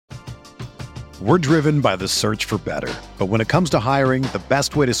We're driven by the search for better. But when it comes to hiring, the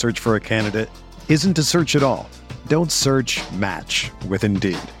best way to search for a candidate isn't to search at all. Don't search, match with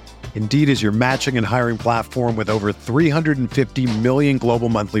Indeed. Indeed is your matching and hiring platform with over 350 million global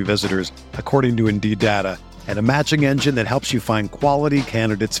monthly visitors, according to Indeed data, and a matching engine that helps you find quality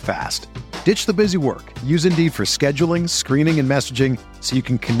candidates fast. Ditch the busy work. Use Indeed for scheduling, screening, and messaging so you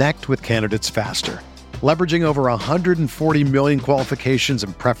can connect with candidates faster. Leveraging over 140 million qualifications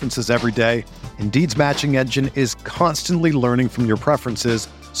and preferences every day, Indeed's matching engine is constantly learning from your preferences,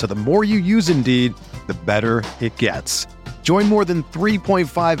 so the more you use Indeed, the better it gets. Join more than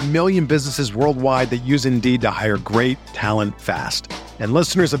 3.5 million businesses worldwide that use Indeed to hire great talent fast. And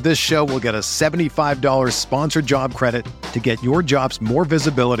listeners of this show will get a $75 sponsored job credit to get your jobs more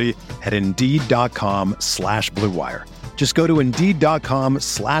visibility at Indeed.com/Blue Wire. Just go to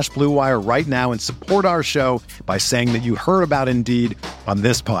Indeed.com/Blue Wire right now and support our show by saying that you heard about Indeed on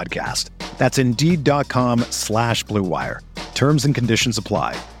this podcast. That's Indeed.com/Blue Wire. Terms and conditions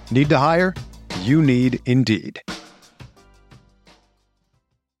apply. Need to hire? You need Indeed.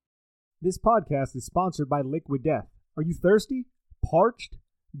 This podcast is sponsored by Liquid Death. Are you thirsty? Parched?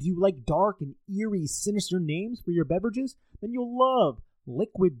 Do you like dark and eerie, sinister names for your beverages? Then you'll love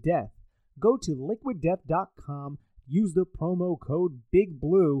Liquid Death. Go to liquiddeath.com. Use the promo code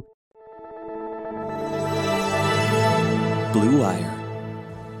BIGBLUE. Blue Wire.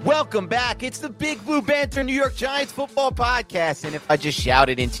 Welcome back. It's the Big Blue Banter New York Giants football podcast. And if I just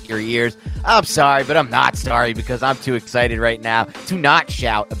shouted into your ears, I'm sorry, but I'm not sorry because I'm too excited right now to not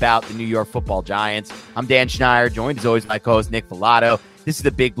shout about the New York football Giants. I'm Dan Schneider, joined as always by my co-host Nick Filato. This is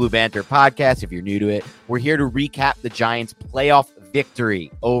the Big Blue Banter podcast. If you're new to it, we're here to recap the Giants' playoff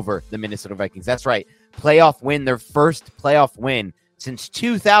victory over the Minnesota Vikings. That's right. Playoff win, their first playoff win since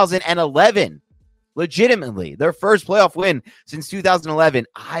 2011. Legitimately, their first playoff win since 2011.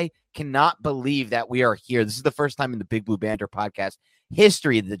 I cannot believe that we are here. This is the first time in the Big Blue Banter podcast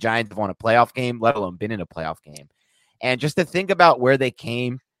history that the Giants have won a playoff game, let alone been in a playoff game. And just to think about where they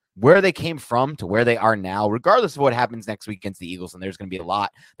came from to where they are now, regardless of what happens next week against the Eagles, and there's going to be a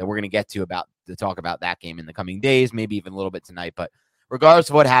lot that we're going to get to talk about that game in the coming days, maybe even a little bit tonight. But regardless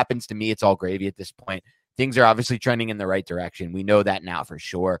of what happens, to me, it's all gravy at this point. Things are obviously trending in the right direction. We know that now for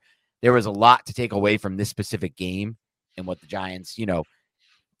sure. There was a lot to take away from this specific game and what the Giants,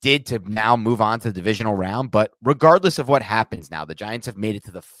 did to now move on to the divisional round. But regardless of what happens now, the Giants have made it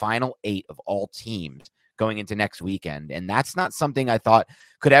to the final 8 of all teams going into next weekend. And that's not something I thought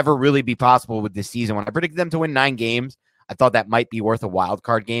could ever really be possible with this season. When I predicted them to win 9 games, I thought that might be worth a wild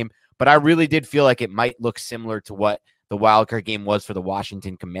card game. But I really did feel like it might look similar to what the wild card game was for the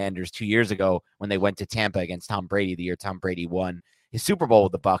Washington Commanders 2 years ago when they went to Tampa against Tom Brady, the year Tom Brady won his Super Bowl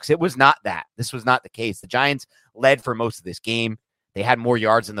with the Bucs. It was not that. This was not the case. The Giants led for most of this game. They had more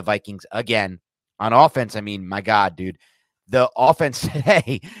yards than the Vikings again. On offense, I mean, my God, dude. The offense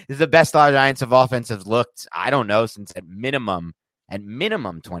today is the best the Giants of offense have looked, I don't know, since at minimum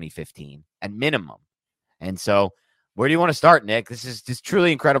 2015. At minimum. And so, where do you want to start, Nick? This is just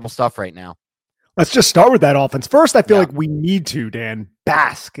truly incredible stuff right now. Let's just start with that offense. First, I feel like we need to, Dan,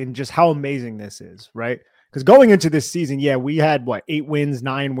 bask in just how amazing this is, right? Because going into this season, we had, 8 wins,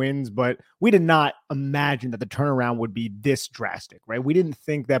 9 wins, but we did not imagine that the turnaround would be this drastic, right? We didn't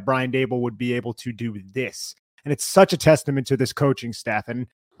think that Brian Daboll would be able to do this. And it's such a testament to this coaching staff. And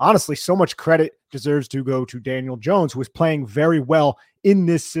honestly, so much credit deserves to go to Daniel Jones, who is playing very well in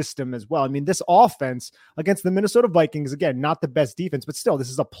this system as well. I mean, this offense against the Minnesota Vikings, again, not the best defense, but still, this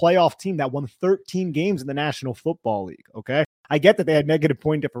is a playoff team that won 13 games in the National Football League, okay? I get that they had negative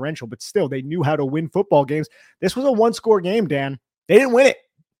point differential, but still, they knew how to win football games. This was a one-score game, Dan. They didn't win it.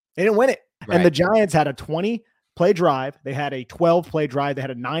 Right. And the Giants had a 20-play drive. They had a 12-play drive. They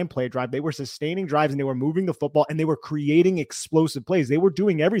had a 9-play drive. They were sustaining drives, and they were moving the football, and they were creating explosive plays. They were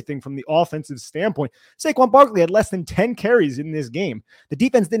doing everything from the offensive standpoint. Saquon Barkley had less than 10 carries in this game. The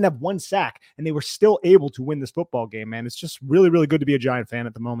defense didn't have 1 sack, and they were still able to win this football game, man. It's just really, really good to be a Giant fan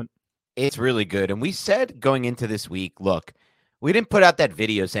at the moment. It's really good. And we said going into this week, look, we didn't put out that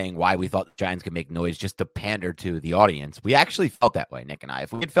video saying why we thought the Giants could make noise just to pander to the audience. We actually felt that way, Nick and I.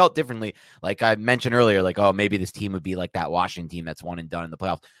 If we had felt differently, like I mentioned earlier, like, oh, maybe this team would be like that Washington team that's one and done in the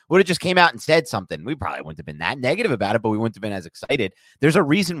playoffs, would have just came out and said something. We probably wouldn't have been that negative about it, but we wouldn't have been as excited. There's a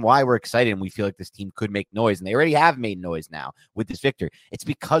reason why we're excited and we feel like this team could make noise, and they already have made noise now with this victory. It's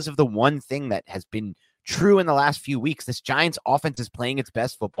because of the one thing that has been true in the last few weeks. This Giants offense is playing its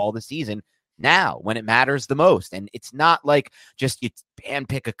best football this season now when it matters the most. And it's not like just you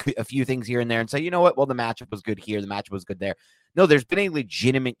handpick a few things here and there and say, you know what, well, the matchup was good here, the matchup was good there. No, there's been a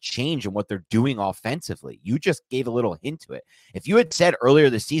legitimate change in what they're doing offensively. You just gave a little hint to it. If you had said earlier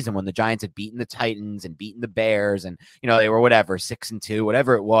this season when the Giants had beaten the Titans and beaten the Bears and, they were 6-2,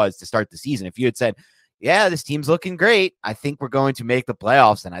 whatever it was to start the season, if you had said, yeah, this team's looking great, I think we're going to make the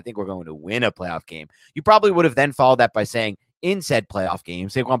playoffs and I think we're going to win a playoff game, you probably would have then followed that by saying, in said playoff game,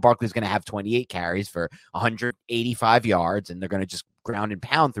 Saquon Barkley is going to have 28 carries for 185 yards, and they're going to just ground and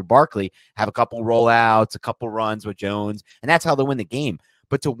pound through Barkley, have a couple rollouts, a couple runs with Jones, and that's how they'll win the game.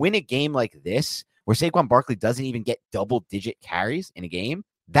 But to win a game like this, where Saquon Barkley doesn't even get double-digit carries in a game,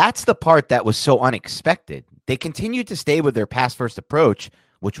 that's the part that was so unexpected. They continued to stay with their pass-first approach,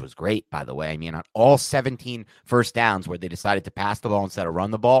 which was great, by the way. I mean, on all 17 first downs where they decided to pass the ball instead of run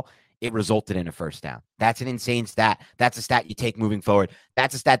the ball, it resulted in a first down. That's an insane stat. That's a stat you take moving forward.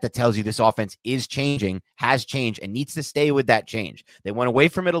 That's a stat that tells you this offense is changing, has changed, and needs to stay with that change. They went away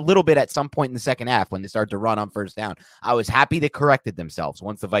from it a little bit at some point in the second half when they started to run on first down. I was happy they corrected themselves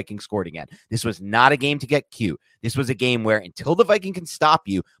once the Vikings scored again. This was not a game to get cute. This was a game where until the Vikings can stop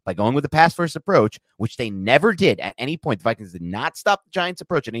you by going with the pass-first approach, which they never did at any point, the Vikings did not stop the Giants'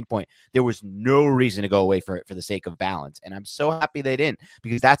 approach at any point. There was no reason to go away for it for the sake of balance. And I'm so happy they didn't,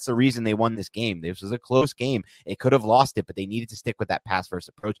 because that's the reason they won this game. This was a close game. It could have lost it, but they needed to stick with that pass-first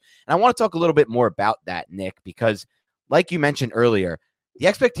approach. And I want to talk a little bit more about that, Nick, because like you mentioned earlier, the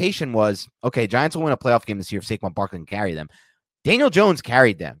expectation was, okay, Giants will win a playoff game this year if Saquon Barkley can carry them. Daniel Jones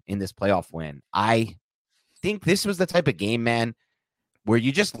carried them in this playoff win. I think this was the type of game, man, where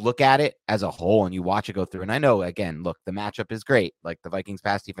you just look at it as a whole and you watch it go through. And I know, again, look, the matchup is great. Like the Vikings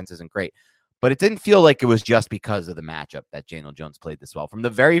pass defense isn't great, but it didn't feel like it was just because of the matchup that Daniel Jones played this well. From the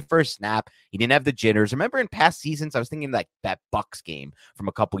very first snap, he didn't have the jitters. Remember in past seasons, I was thinking like that Bucs game from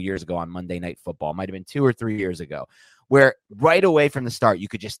a couple years ago on Monday Night Football, might have been 2 or 3 years ago, where right away from the start, you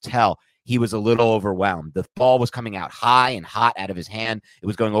could just tell he was a little overwhelmed. The ball was coming out high and hot out of his hand. It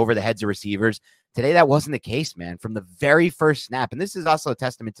was going over the heads of receivers. Today, that wasn't the case, man. From the very first snap, and this is also a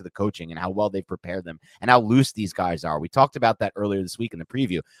testament to the coaching and how well they've prepared them and how loose these guys are. We talked about that earlier this week in the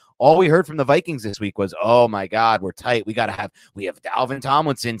preview. All we heard from the Vikings this week was, oh my God, we're tight. We have Dalvin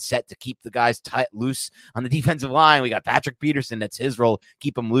Tomlinson set to keep the guys tight, loose on the defensive line. We got Patrick Peterson. That's his role.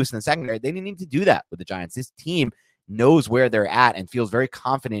 Keep them loose in the secondary. They didn't need to do that with the Giants. This team knows where they're at and feels very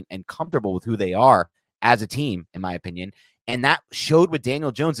confident and comfortable with who they are as a team, in my opinion. And that showed with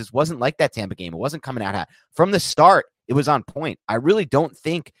Daniel Jones. This wasn't like that Tampa game. It wasn't coming out hot. From the start, it was on point. I really don't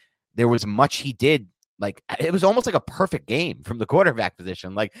think there was much he did. Like, it was almost like a perfect game from the quarterback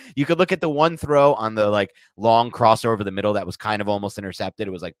position. Like, you could look at the one throw on the like long crossover over the middle that was kind of almost intercepted.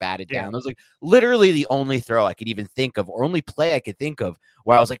 It was like batted down. It was like literally the only throw I could even think of, or only play I could think of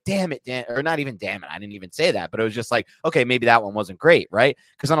where I was like, damn it, or not even damn it. I didn't even say that, but it was just like, okay, maybe that one wasn't great, right?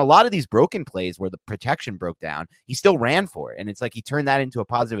 Because on a lot of these broken plays where the protection broke down, he still ran for it. And it's like he turned that into a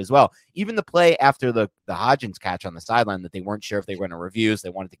positive as well. Even the play after the Hodgins catch on the sideline that they weren't sure if they were going to review, so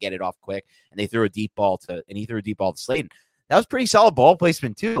they wanted to get it off quick, and they threw a deep ball to Slayton. That was pretty solid ball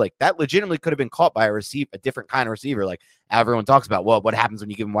placement too. Like that legitimately could have been caught by a different kind of receiver. Like everyone talks about, well, what happens when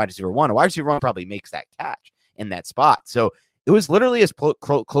you give him wide receiver one? A wide receiver one probably makes that catch in that spot. So it was literally as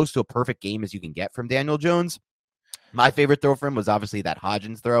close to a perfect game as you can get from Daniel Jones. My favorite throw for him was obviously that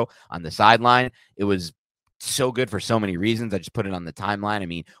Hodgins throw on the sideline. It was so good for so many reasons. I just put it on the timeline. I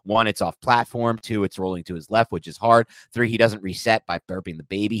mean, 1, it's off platform. 2, it's rolling to his left, which is hard. 3, he doesn't reset by burping the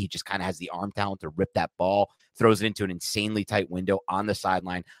baby. He just kind of has the arm talent to rip that ball, throws it into an insanely tight window on the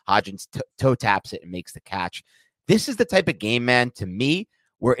sideline. Hodgins toe taps it and makes the catch. This is the type of game, man, to me,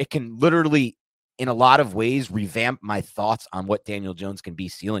 where it can literally, in a lot of ways, revamp my thoughts on what Daniel Jones can be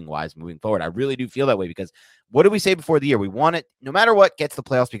ceiling-wise moving forward. I really do feel that way because what did we say before the year? We want it, no matter what, gets the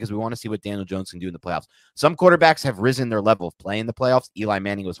playoffs because we want to see what Daniel Jones can do in the playoffs. Some quarterbacks have risen their level of play in the playoffs. Eli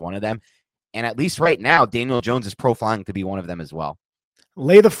Manning was one of them. And at least right now, Daniel Jones is profiling to be one of them as well.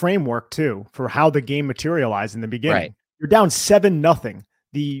 Lay the framework, too, for how the game materialized in the beginning. Right. You're down 7-0.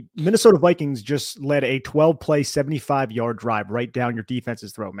 The Minnesota Vikings just led a 12-play, 75-yard drive right down your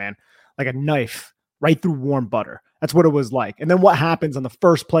defense's throat, man. Like a knife right through warm butter. That's what it was like. And then what happens on the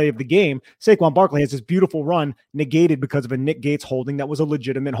first play of the game? Saquon Barkley has this beautiful run negated because of a Nick Gates holding that was a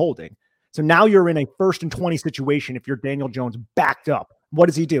legitimate holding. So now you're in a 1st and 20 situation if you're Daniel Jones backed up. What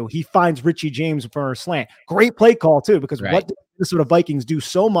does he do? He finds Richie James for a slant. Great play call, too, because what did Minnesota Vikings do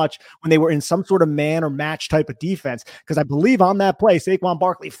so much when they were in some sort of man or match type of defense. Because I believe on that play, Saquon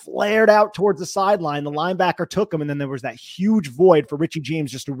Barkley flared out towards the sideline. The linebacker took him, and then there was that huge void for Richie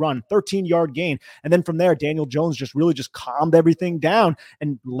James just to run, 13-yard gain. And then from there, Daniel Jones just really just calmed everything down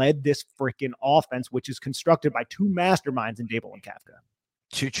and led this freaking offense, which is constructed by two masterminds in Dable and Kafka.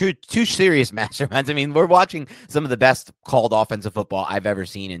 Two serious masterminds. I mean, we're watching some of the best called offensive football I've ever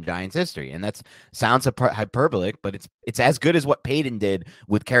seen in Giants history, and that sounds hyperbolic, but it's as good as what Peyton did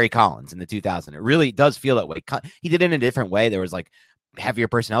with Kerry Collins in the 2000. It really does feel that way. He did it in a different way. There was like heavier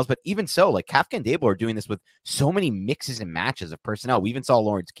personnel, but even so, like Kafka and Dable are doing this with so many mixes and matches of personnel. We even saw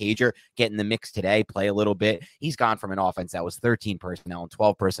Lawrence Cager get in the mix today, play a little bit. He's gone from an offense that was 13 personnel and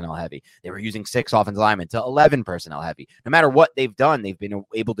 12 personnel heavy. They were using 6 offensive linemen to 11 personnel heavy. No matter what they've done, they've been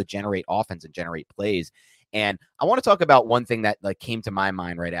able to generate offense and generate plays. And I want to talk about one thing that like came to my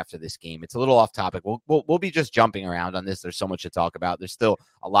mind right after this game. It's a little off topic. We'll be just jumping around on this. There's so much to talk about. There's still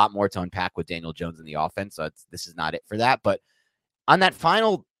a lot more to unpack with Daniel Jones in the offense. So this is not it for that. But on that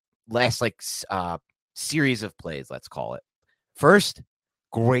final last series of plays, let's call it. First,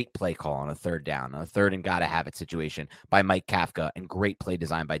 great play call on a third down, on a third and gotta have it situation by Mike Kafka, and great play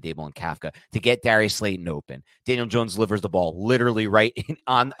design by Dable and Kafka to get Darius Slayton open. Daniel Jones delivers the ball literally right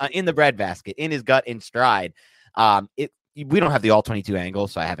in the breadbasket, in his gut, in stride. We don't have the all 22 angle,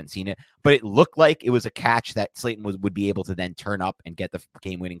 so I haven't seen it, but it looked like it was a catch that Slayton would be able to then turn up and get the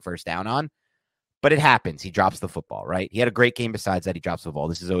game-winning first down on. But it happens. He drops the football, right? He had a great game besides that. He drops the ball.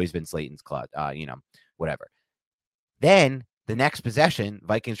 This has always been Slayton's clutch, whatever. Then the next possession,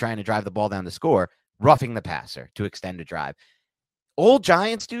 Vikings trying to drive the ball down to score, roughing the passer to extend a drive. Old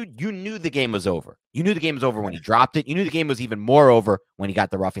Giants, dude, you knew the game was over. You knew the game was over when he dropped it. You knew the game was even more over when he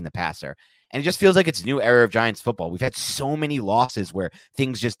got the roughing the passer. And it just feels like it's a new era of Giants football. We've had so many losses where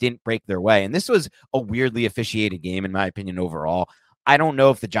things just didn't break their way. And this was a weirdly officiated game, in my opinion, overall. I don't know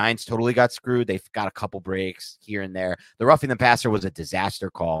if the Giants totally got screwed. They've got a couple breaks here and there. The roughing the passer was a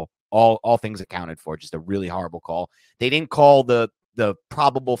disaster call. All things accounted for, just a really horrible call. They didn't call the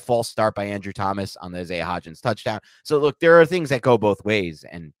probable false start by Andrew Thomas on the Isaiah Hodgins touchdown. So look, there are things that go both ways.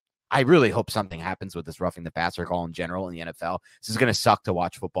 And I really hope something happens with this roughing the passer call in general in the NFL. This is going to suck to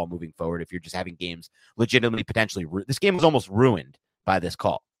watch football moving forward if you're just having games legitimately potentially. This game was almost ruined by this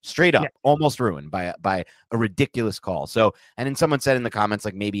call. Straight up, almost ruined by a ridiculous call. So, and then someone said in the comments,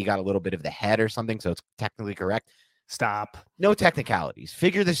 like maybe you got a little bit of the head or something. So it's technically correct. Stop. No technicalities.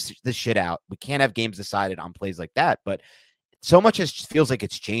 Figure this shit out. We can't have games decided on plays like that. But so much feels like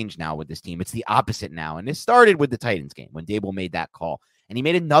it's changed now with this team. It's the opposite now. And it started with the Titans game when Dable made that call. And he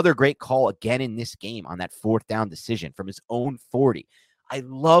made another great call again in this game on that 4th down decision from his own 40. I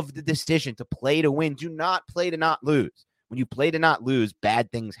love the decision to play to win. Do not play to not lose. When you play to not lose, bad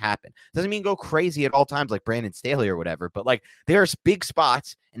things happen. Doesn't mean go crazy at all times like Brandon Staley or whatever, but like there are big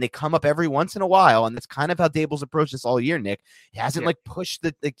spots and they come up every once in a while. And that's kind of how Dable's approached this all year, Nick. He hasn't like pushed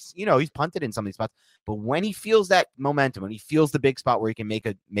he's punted in some of these spots, but when he feels that momentum, when he feels the big spot where he can make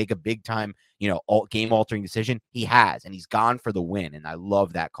a big time, game altering decision, he has, and he's gone for the win. And I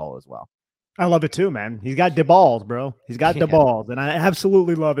love that call as well. I love it too, man. He's got the balls, bro. He's got the balls. And I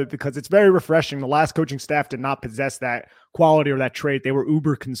absolutely love it because it's very refreshing. The last coaching staff did not possess that quality or that trait. They were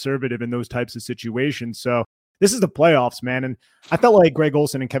uber conservative in those types of situations. So this is the playoffs, man. And I felt like Greg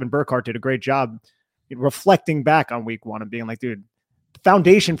Olson and Kevin Burkhardt did a great job reflecting back on week 1 and being like, dude, the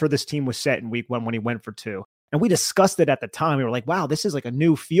foundation for this team was set in week 1 when he went for 2. And we discussed it at the time. We were like, wow, this is like a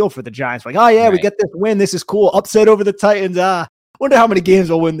new feel for the Giants. Like, oh yeah, right. We get this win. This is cool. Upset over the Titans. Wonder how many games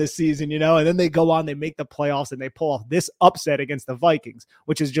they'll win this season, And then they go on, they make the playoffs, and they pull off this upset against the Vikings,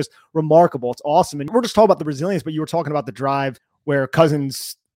 which is just remarkable. It's awesome. And we're just talking about the resilience, but you were talking about the drive where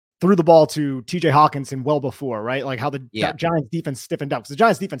Cousins threw the ball to TJ Hawkinson well before, right? Like how the Giants defense stiffened up. Because the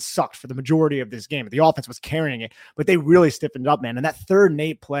Giants defense sucked for the majority of this game. The offense was carrying it, but they really stiffened up, man. And that 3rd and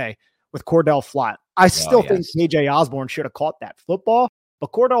 8 play with Cordell Flott, I still think KJ Osborne should have caught that football.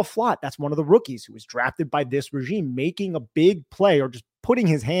 But Cordell Flott, that's one of the rookies who was drafted by this regime, making a big play or just putting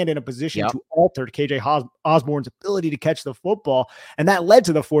his hand in a position to alter KJ Osborne's ability to catch the football. And that led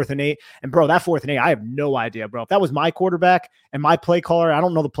to the 4th and 8. And bro, that 4th and 8, I have no idea, bro. If that was my quarterback and my play caller, I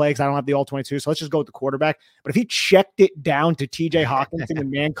don't know the play because I don't have the all 22. So let's just go with the quarterback. But if he checked it down to TJ Hawkinson in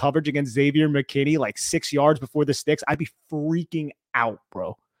man coverage against Xavier McKinney, like 6 yards before the sticks, I'd be freaking out,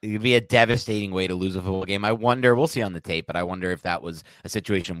 bro. It'd be a devastating way to lose a football game. I wonder, we'll see on the tape, but I wonder if that was a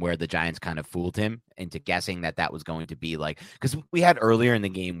situation where the Giants kind of fooled him into guessing that was going to be like, because we had earlier in the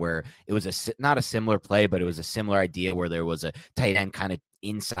game where it was not a similar play, but it was a similar idea where there was a tight end kind of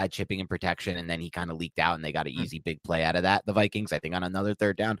inside chipping and protection, and then he kind of leaked out and they got an easy big play out of that, the Vikings, I think, on another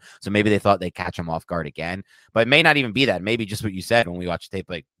third down. So maybe they thought they'd catch him off guard again, but it may not even be that. Maybe just what you said when we watched the tape,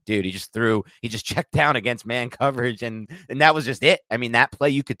 like, dude, he just checked down against man coverage, and that was just it. I mean, that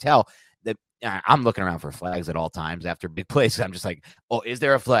play, you could tell that I'm looking around for flags at all times after big plays. I'm just like, oh, is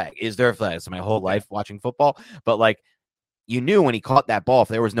there a flag? Is there a flag? So my whole life watching football, but like, you knew when he caught that ball, if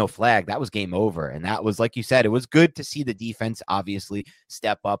there was no flag, that was game over. And that was, like you said, it was good to see the defense obviously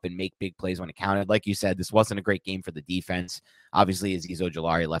step up and make big plays when it counted. Like you said, this wasn't a great game for the defense. Obviously, Azeez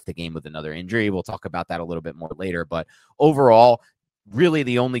Ojulari left the game with another injury. We'll talk about that a little bit more later. But overall, really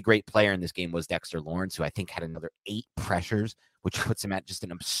the only great player in this game was Dexter Lawrence, who I think had another 8 pressures, which puts him at just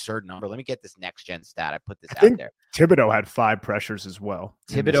an absurd number. Let me get this next gen stat. I put this out there. Thibodeau had 5 pressures as well.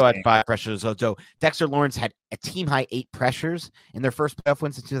 Thibodeau had 5 pressures. So Dexter Lawrence had a team high 8 pressures in their first playoff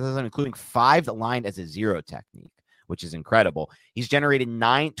wins in 2000, including 5 aligned as a 0 technique, which is incredible. He's generated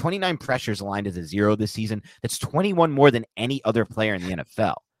 29 pressures aligned as a 0 this season. That's 21 more than any other player in the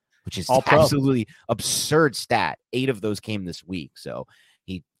NFL, which is absolutely absurd stat. 8 of those came this week. So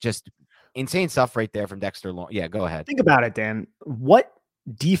he just insane stuff right there from Dexter Lawrence. Yeah, go ahead. Think about it, Dan. What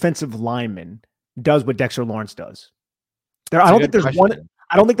defensive lineman does what Dexter Lawrence does? I don't think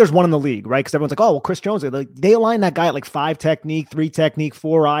there's one in the league, right? Because everyone's like, oh, well, Chris Jones, like, they align that guy at like 5 technique, 3 technique,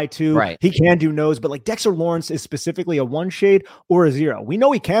 4 eye, 2. Right. He can do nose, but like Dexter Lawrence is specifically a 1 shade or a 0. We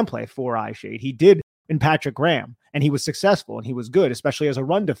know he can play 4 eye shade. He did in Patrick Graham, and he was successful and he was good, especially as a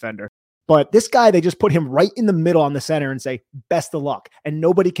run defender. But this guy, they just put him right in the middle on the center and say, best of luck. And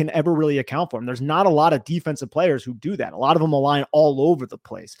nobody can ever really account for him. There's not a lot of defensive players who do that. A lot of them align all over the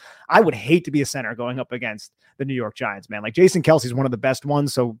place. I would hate to be a center going up against the New York Giants, man. Like Jason Kelsey's one of the best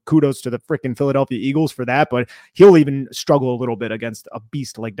ones. So kudos to the freaking Philadelphia Eagles for that. But he'll even struggle a little bit against a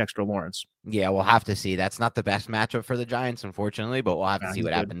beast like Dexter Lawrence. Yeah, we'll have to see. That's not the best matchup for the Giants, unfortunately, but we'll have to see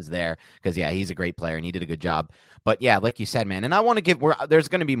what happens there. Because, yeah, he's a great player and he did a good job. But yeah, like you said, man, and I want to there's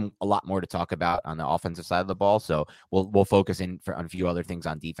going to be a lot more to talk about on the offensive side of the ball. So we'll focus on a few other things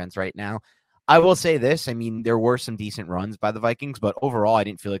on defense right now. I will say this. I mean, there were some decent runs by the Vikings, but overall, I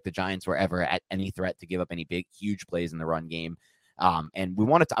didn't feel like the Giants were ever at any threat to give up any big, huge plays in the run game. And I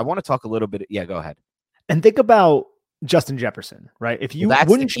want to talk a little bit. Yeah, go ahead. And think about Justin Jefferson, right? If you that's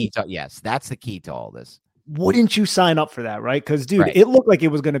the key to all this. Wouldn't you sign up for that, right? Because, dude, It looked like it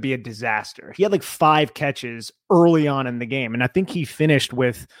was going to be a disaster. He had like 5 catches early on in the game, and I think he finished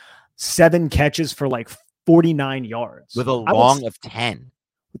with 7 catches for like 49 yards. With a long of 10.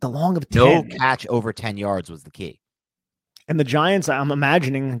 With the long of 10. No catch over 10 yards was the key. And the Giants, I'm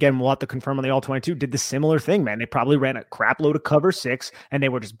imagining, again, we'll have to confirm on the All-22, did the similar thing, man. They probably ran a crap load of cover 6, and they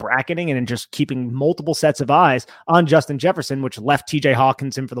were just bracketing and just keeping multiple sets of eyes on Justin Jefferson, which left TJ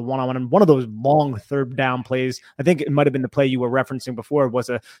Hawkinson for the one-on-one. And one of those long third down plays, I think it might have been the play you were referencing before, was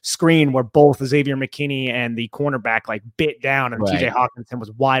a screen where both Xavier McKinney and the cornerback like bit down, and TJ Hawkinson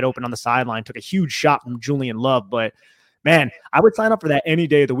was wide open on the sideline, took a huge shot from Julian Love, but man, I would sign up for that any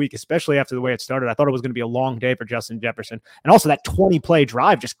day of the week, especially after the way it started. I thought it was going to be a long day for Justin Jefferson. And also that 20-play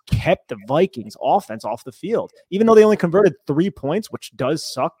drive just kept the Vikings offense off the field. Even though they only converted 3 points, which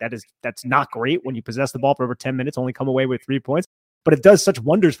does suck. That's not great when you possess the ball for over 10 minutes, only come away with 3 points. But it does such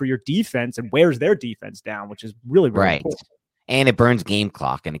wonders for your defense and wears their defense down, which is really, really right. Cool. And it burns game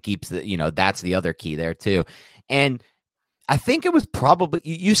clock, and it keeps that's the other key there too. And I think it was probably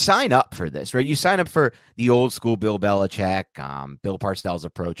you sign up for this, right? You sign up for the old school Bill Belichick, Bill Parcells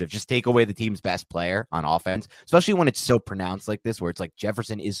approach of just take away the team's best player on offense, especially when it's so pronounced like this, where it's like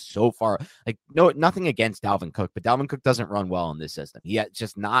Jefferson is so far, like nothing against Dalvin Cook, but Dalvin Cook doesn't run well in this system. It's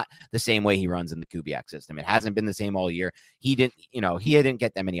just not the same way he runs in the Kubiak system. It hasn't been the same all year. He didn't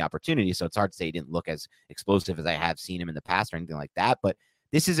get that many opportunities, so it's hard to say he didn't look as explosive as I have seen him in the past or anything like that, but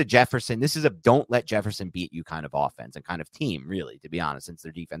this is a don't let Jefferson beat you kind of offense and kind of team, really, to be honest, since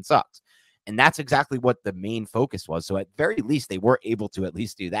their defense sucks. And that's exactly what the main focus was. So at very least, they were able to at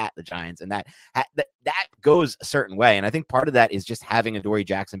least do that, the Giants, and that goes a certain way. And I think part of that is just having Adoree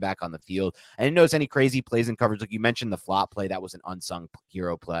Jackson back on the field. I didn't notice any crazy plays in coverage. Like you mentioned the flop play, that was an unsung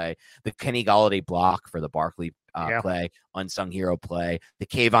hero play. The Kenny Golladay block for the Barkley play, unsung hero play. The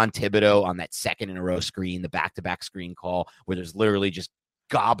Kayvon Thibodeau on that second in a row screen, the back-to-back screen call, where there's literally just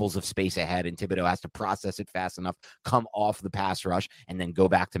gobbles of space ahead, and Thibodeau has to process it fast enough, come off the pass rush, and then go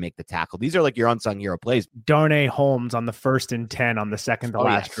back to make the tackle. These are like your unsung hero plays. Darnay Holmes on the 1st and 10 on the second to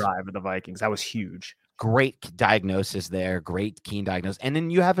last drive of the Vikings. That was huge. great diagnosis there, great keen diagnosis. And then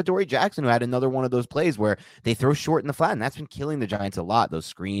you have Adoree Jackson, who had another one of those plays where they throw short in the flat, and that's been killing the Giants a lot. Those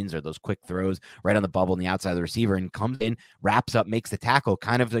screens or those quick throws right on the bubble on the outside of the receiver, and comes in, wraps up, makes the tackle,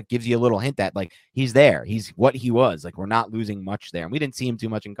 kind of gives you a little hint that like he's there. He's what he was. Like, we're not losing much there. And we didn't see him too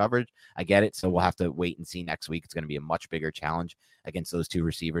much in coverage. I get it. So we'll have to wait and see next week. It's going to be a much bigger challenge against those two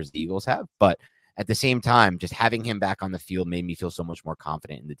receivers the Eagles have. But at the same time, just having him back on the field made me feel so much more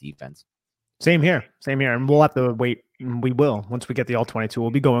confident in the defense. Same here. And we'll have to wait. We will. Once we get the all 22, we'll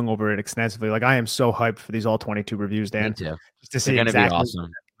be going over it extensively. Like, I am so hyped for these all 22 reviews, Dan. Me too. Just to see They're exactly be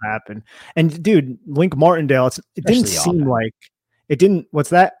awesome. what happened. And dude, Link Martindale, it didn't seem like it didn't. What's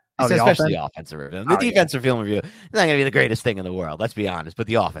that? Especially the offensive review. The defensive film review is not going to be the greatest thing in the world. Let's be honest. But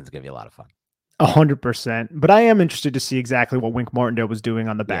the offense is going to be a lot of fun. 100%. But I am interested to see exactly what Wink Martindale was doing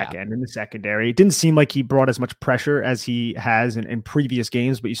on the back end in the secondary. It didn't seem like he brought as much pressure as he has in previous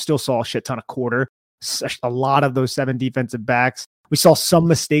games, but you still saw a shit ton of quarter. A lot of those 7 defensive backs. We saw some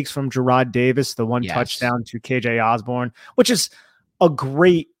mistakes from Gerard Davis, the one touchdown to KJ Osborne, which is a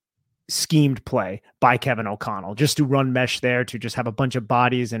great schemed play by Kevin O'Connell, just to run mesh there, to just have a bunch of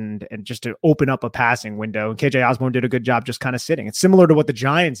bodies and just to open up a passing window. And KJ Osborne did a good job just kind of sitting. It's similar to what the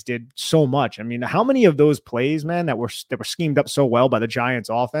Giants did so much. I mean, how many of those plays, man, that were schemed up so well by the Giants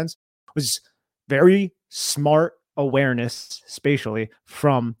offense was very smart awareness spatially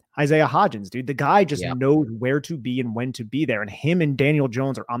from Isaiah Hodgins, dude. The guy just knows where to be and when to be there. And him and Daniel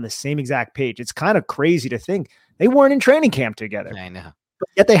Jones are on the same exact page. It's kind of crazy to think they weren't in training camp together. I know. But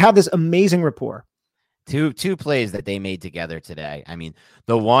yet they have this amazing rapport. Two plays that they made together today. I mean,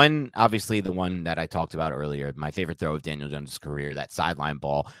 the one that I talked about earlier, my favorite throw of Daniel Jones' career, that sideline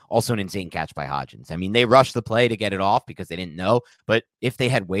ball, also an insane catch by Hodgins. I mean, they rushed the play to get it off because they didn't know, but if they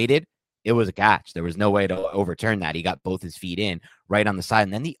had waited, it was a catch. There was no way to overturn that. He got both his feet in right on the side.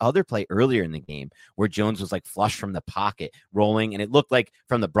 And then the other play earlier in the game where Jones was like flush from the pocket rolling. And it looked like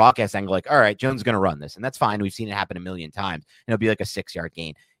from the broadcast angle, like, all right, Jones is going to run this. And that's fine. We've seen it happen a million times. And it'll be like a 6-yard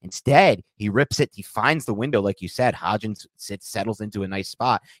gain. Instead, he rips it. He finds the window. Like you said, Hodgins settles into a nice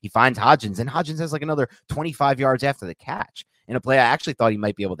spot. He finds Hodgins, and Hodgins has like another 25 yards after the catch in a play I actually thought he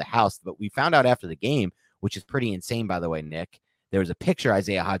might be able to house. But we found out after the game, which is pretty insane, by the way, Nick, there was a picture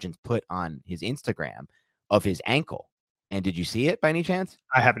Isaiah Hodgins put on his Instagram of his ankle. And did you see it by any chance?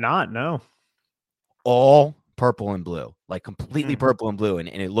 I have not, no. All purple and blue, like completely purple and blue. And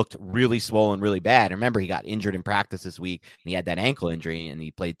it looked really swollen, really bad. Remember, he got injured in practice this week, and he had that ankle injury, and he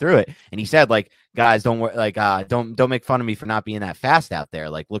played through it. And he said, like, guys, don't make fun of me for not being that fast out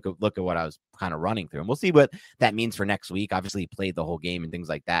there. Like, look at what I was kind of running through. And we'll see what that means for next week. Obviously, he played the whole game and things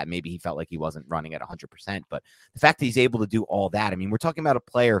like that. Maybe he felt like he wasn't running at 100%. But the fact that he's able to do all that, I mean, we're talking about a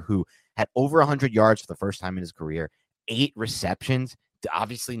player who had over 100 yards for the first time in his career, 8 receptions.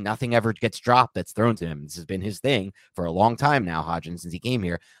 Obviously, nothing ever gets dropped that's thrown to him. This has been his thing for a long time now, Hodgins, since he came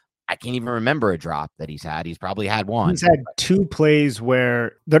here. I can't even remember a drop that he's had. He's probably had one. He's had 2 plays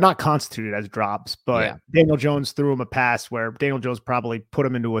where they're not constituted as drops, but Daniel Jones threw him a pass where Daniel Jones probably put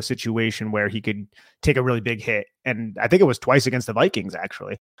him into a situation where he could take a really big hit. And I think it was twice against the Vikings,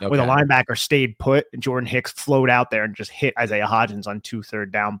 actually, where the linebacker stayed put and Jordan Hicks flowed out there and just hit Isaiah Hodgins on 2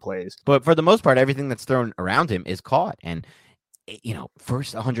 third down plays. But for the most part, everything that's thrown around him is caught. And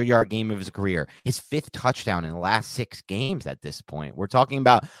first 100-yard game of his career, his 5th touchdown in the last 6 games at this point. We're talking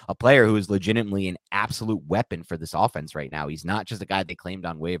about a player who is legitimately an absolute weapon for this offense right now. He's not just a guy they claimed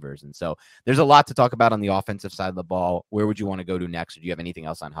on waivers. And so there's a lot to talk about on the offensive side of the ball. Where would you want to go to next? Or do you have anything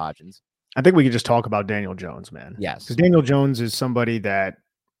else on Hodgins? I think we could just talk about Daniel Jones, man. Yes. Because Daniel Jones is somebody that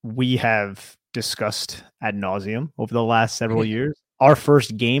we have discussed ad nauseum over the last several years. Our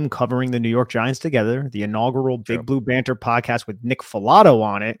first game covering the New York Giants together, the inaugural Big Blue Banter podcast with Nick Filato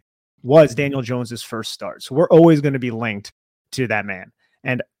on it, was Daniel Jones's first start. So we're always going to be linked to that man.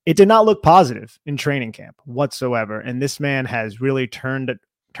 And it did not look positive in training camp whatsoever. And this man has really turned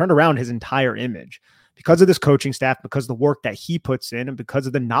around his entire image because of this coaching staff, because of the work that he puts in, and because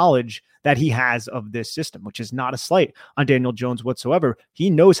of the knowledge that he has of this system, which is not a slight on Daniel Jones whatsoever.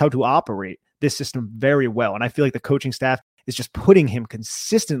 He knows how to operate this system very well. And I feel like the coaching staff is just putting him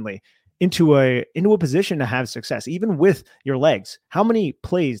consistently into a position to have success, even with your legs. How many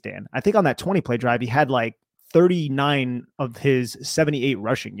plays, Dan? I think on that 20-play drive, he had like 39 of his 78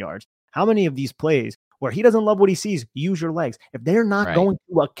 rushing yards. How many of these plays where he doesn't love what he sees, use your legs? If they're not going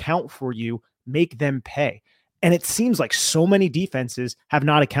to account for you, make them pay. And it seems like so many defenses have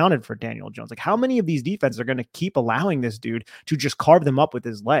not accounted for Daniel Jones. Like, how many of these defenses are going to keep allowing this dude to just carve them up with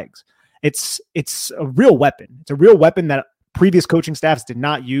his legs? It's a real weapon. It's a real weapon that previous coaching staffs did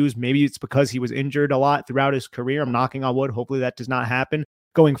not use. Maybe it's because he was injured a lot throughout his career. I'm knocking on wood. Hopefully that does not happen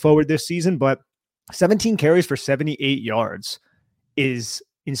going forward this season. But 17 carries for 78 yards is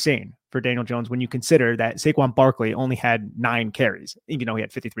insane for Daniel Jones when you consider that Saquon Barkley only had 9 carries, even though he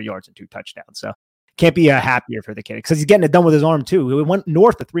had 53 yards and 2 touchdowns. So can't be happier for the kid because he's getting it done with his arm too. It went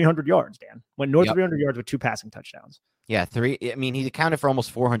north of 300 yards, Dan. Went north of 300 yards with 2 passing touchdowns. Yeah, 3. I mean, he accounted for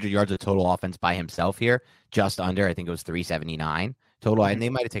almost 400 yards of total offense by himself here, just under. I think it was 379 total. And they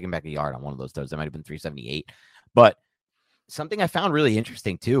might have taken back a yard on one of those throws. That might have been 378. But something I found really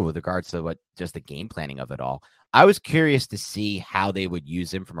interesting too, with regards to what just the game planning of it all. I was curious to see how they would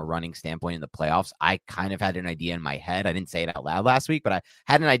use him from a running standpoint in the playoffs. I kind of had an idea in my head. I didn't say it out loud last week, but I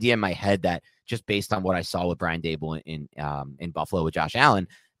had an idea in my head that just based on what I saw with Brian Dable in Buffalo with Josh Allen,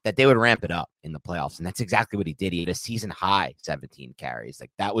 that they would ramp it up in the playoffs. And that's exactly what he did. He had a season high 17 carries.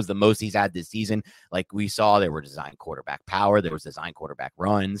 Like that was the most he's had this season. Like we saw, there were design quarterback power. There was design quarterback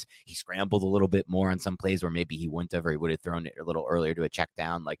runs. He scrambled a little bit more on some plays where maybe he wouldn't have, or he would have thrown it a little earlier to a check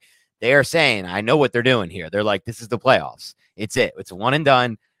down. Like they are saying, I know what they're doing here. They're like, this is the playoffs. It's it. It's a one and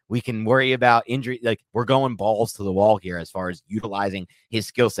done. We can worry about injury. Like we're going balls to the wall here as far as utilizing his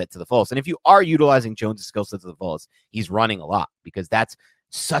skill set to the fullest. And if you are utilizing Jones' skill set to the fullest, he's running a lot, because that's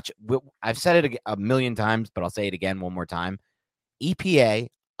I've said it a million times, but I'll say it again one more time. EPA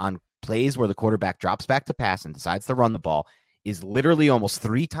on plays where the quarterback drops back to pass and decides to run the ball is literally almost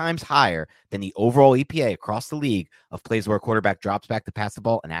 3 times higher than the overall EPA across the league of plays where a quarterback drops back to pass the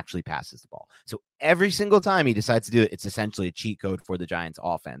ball and actually passes the ball. So every single time he decides to do it, it's essentially a cheat code for the Giants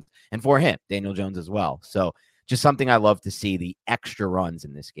offense and for him, Daniel Jones as well. So just something I love to see, the extra runs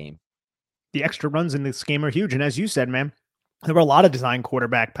in this game. The extra runs in this game are huge. And as you said, man, there were a lot of design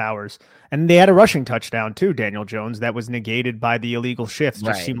quarterback powers, and they had a rushing touchdown too, Daniel Jones, that was negated by the illegal shifts.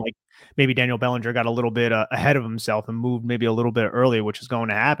 Just seemed like maybe Daniel Bellinger got a little bit ahead of himself and moved maybe a little bit earlier, which is going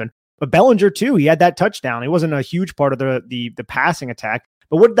to happen. But Bellinger too, he had that touchdown. It wasn't a huge part of the passing attack,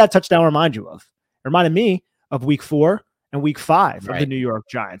 but what did that touchdown remind you of? It reminded me of week 4 and week 5 of the New York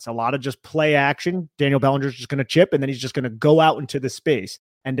Giants. A lot of just play action. Daniel Bellinger's just going to chip, and then he's just going to go out into the space,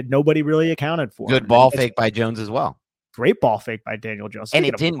 and nobody really accounted for Good him. ball fake by Jones as well. Great ball fake by Daniel Jones. And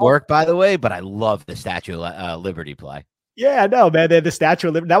it didn't work, by the way, but I love the Statue of Liberty play. Yeah, no, man. The Statue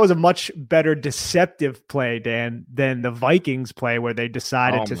of Liberty, that was a much better deceptive play, Dan, than the Vikings play where they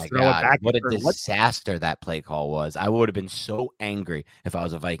decided to throw it back. What a disaster that play call was. I would have been so angry if I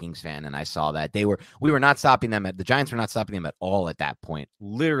was a Vikings fan and I saw that. We were not stopping them the Giants were not stopping them at all at that point.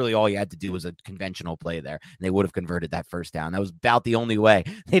 Literally all you had to do was a conventional play there, and they would have converted that first down. That was about the only way.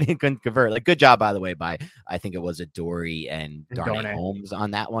 They didn't convert. Like, good job, by the way, by I think it was Adoree and Darnay Holmes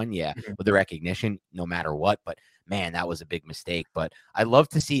on that one. Yeah, with the recognition, no matter what. But man, that was a big mistake. But I love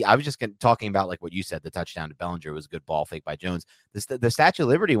to see. I was just talking about like what you said. The touchdown to Bellinger was a good ball fake by Jones. The Statue of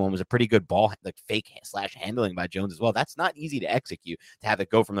Liberty one was a pretty good ball, like fake / handling by Jones as well. That's not easy to execute, to have it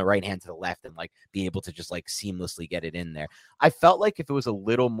go from the right hand to the left and like be able to just like seamlessly get it in there. I felt like if it was a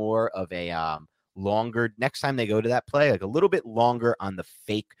little more of a longer next time they go to that play, like a little bit longer on the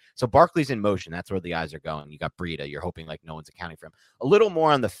fake. So Barkley's in motion. That's where the eyes are going. You got Breida. You're hoping like no one's accounting for him. A little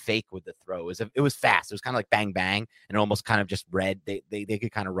more on the fake with the throw. It was fast. It was kind of like bang, bang, and almost kind of just read. They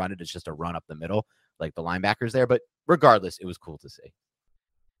could kind of run it. It's just a run up the middle, like the linebackers there. But regardless, it was cool to see.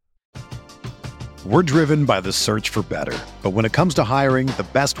 We're driven by the search for better. But when it comes to hiring, the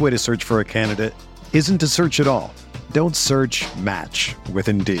best way to search for a candidate isn't to search at all. Don't search, match with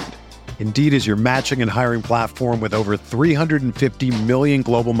Indeed. Indeed is your matching and hiring platform with over 350 million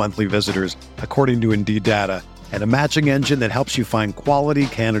global monthly visitors, according to Indeed data, and a matching engine that helps you find quality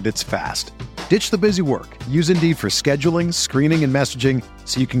candidates fast. Ditch the busy work. Use Indeed for scheduling, screening, and messaging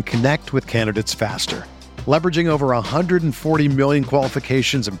so you can connect with candidates faster. Leveraging over 140 million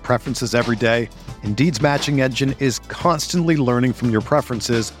qualifications and preferences every day, Indeed's matching engine is constantly learning from your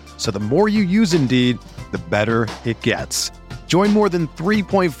preferences, so the more you use Indeed, the better it gets. Join more than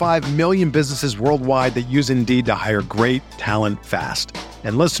 3.5 million businesses worldwide that use Indeed to hire great talent fast.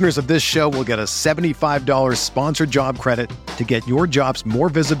 And listeners of this show will get a $75 sponsored job credit to get your jobs more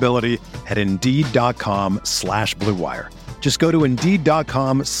visibility at Indeed.com/Blue Wire. Just go to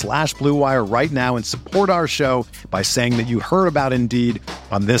Indeed.com/Blue Wire right now and support our show by saying that you heard about Indeed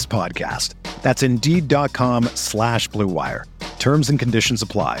on this podcast. That's Indeed.com/Blue Wire. Terms and conditions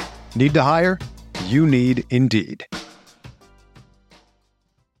apply. Need to hire? You need Indeed.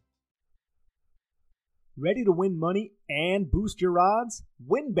 Ready to win money and boost your odds?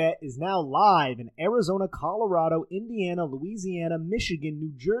 WynnBET is now live in Arizona, Colorado, Indiana, Louisiana, Michigan,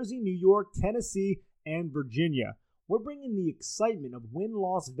 New Jersey, New York, Tennessee, and Virginia. We're bringing the excitement of Wynn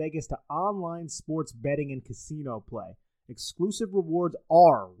Las Vegas to online sports betting and casino play. Exclusive rewards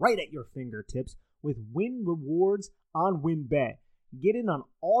are right at your fingertips with Wynn Rewards on WynnBET. Get in on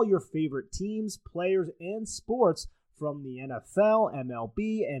all your favorite teams, players, and sports from the NFL,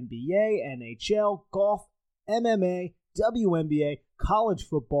 MLB, NBA, NHL, golf, MMA, WNBA, college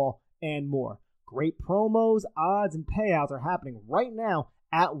football, and more. Great promos, odds, and payouts are happening right now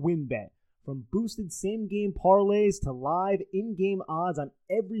at WynnBET. From boosted same-game parlays to live in-game odds on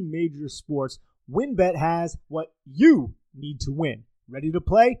every major sports, WynnBET has what you need to win. Ready to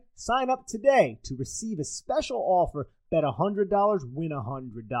play? Sign up today to receive a special offer. Bet $100, win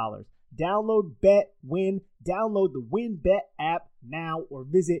 $100. Download Bet Win. Download the WynnBET app now or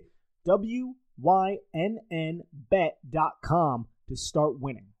visit wynnbet.com to start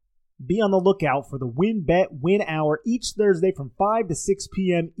winning. Be on the lookout for the WynnBET Win Hour each Thursday from 5 to 6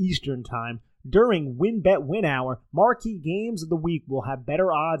 p.m. Eastern Time. During WynnBET Win Hour, marquee games of the week will have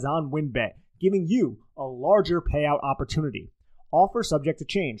better odds on WynnBET, giving you a larger payout opportunity. Offer subject to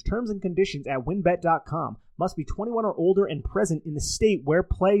change. Terms and conditions at wynnbet.com. Must be 21 or older and present in the state where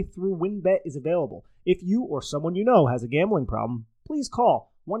play through WynnBET is available. If you or someone you know has a gambling problem, please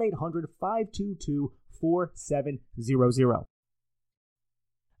call 1-800-522-4700.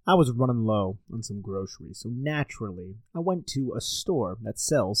 I was running low on some groceries, so naturally, I went to a store that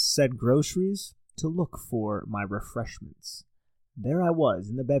sells said groceries to look for my refreshments. There I was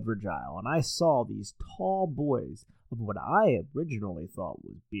in the beverage aisle, and I saw these tall boys of what I originally thought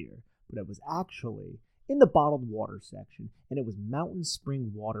was beer, but it was actually in the bottled water section, and it was mountain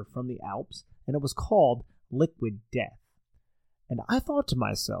spring water from the Alps, and it was called Liquid Death. And I thought to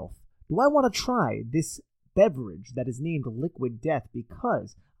myself, do I want to try this beverage that is named Liquid Death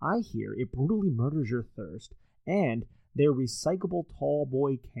because I hear it brutally murders your thirst, and their recyclable tall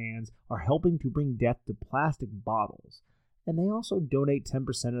boy cans are helping to bring death to plastic bottles. And they also donate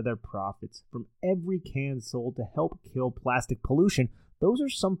 10% of their profits from every can sold to help kill plastic pollution. Those are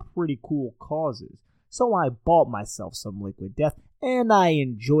some pretty cool causes. So I bought myself some Liquid Death, and I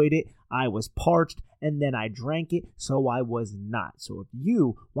enjoyed it. I was parched, and then I drank it, so I was not. So if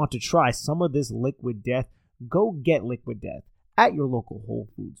you want to try some of this Liquid Death, go get Liquid Death at your local Whole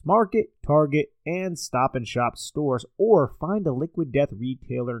Foods Market, Target, and Stop and Shop stores, or find a Liquid Death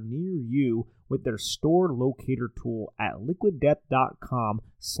retailer near you with their store locator tool at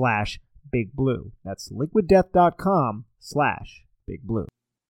liquiddeath.com/bigblue. That's liquiddeath.com/bigblue.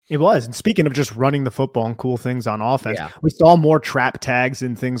 It was. And speaking of just running the football and cool things on offense, we saw more trap tags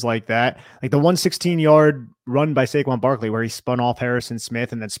and things like that. Like the 116-yard run by Saquon Barkley where he spun off Harrison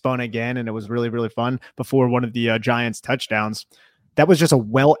Smith and then spun again, and it was really, really fun before one of the Giants touchdowns. That was just a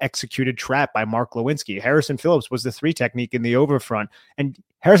well-executed trap by Mark Lewinsky. Harrison Phillips was the three technique in the overfront, and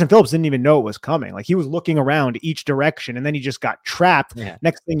Harrison Phillips didn't even know it was coming. Like he was looking around each direction, and then he just got trapped. Yeah.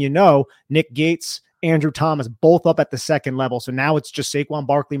 Next thing you know, Nick Gates, Andrew Thomas, both up at the second level. So now it's just Saquon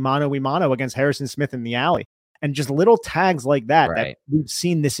Barkley mano-a-mano against Harrison Smith in the alley. And just little tags like that that we've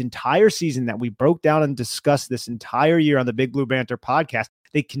seen this entire season, that we broke down and discussed this entire year on the Big Blue Banter podcast,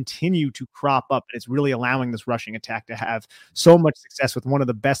 they continue to crop up. And it's really allowing this rushing attack to have so much success with one of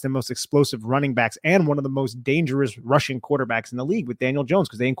the best and most explosive running backs and one of the most dangerous rushing quarterbacks in the league with Daniel Jones,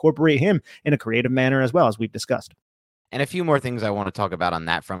 because they incorporate him in a creative manner as well, as we've discussed. And a few more things I want to talk about on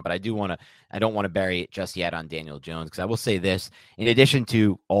that front, but I don't want to bury it just yet on Daniel Jones, because I will say this, in addition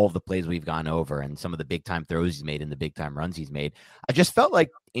to all of the plays we've gone over and some of the big time throws he's made and the big time runs he's made, I just felt like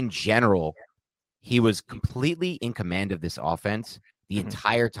in general, he was completely in command of this offense the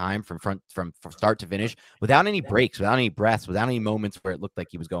entire time from start to finish, without any breaks, without any breaths, without any moments where it looked like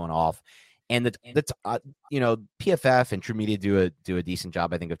he was going off. And PFF and True Media do a decent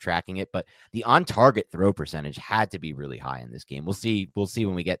job, I think, of tracking it. But the on-target throw percentage had to be really high in this game. We'll see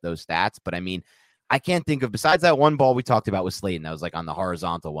when we get those stats. But I mean, I can't think of, besides that one ball we talked about with Slayton, that was like on the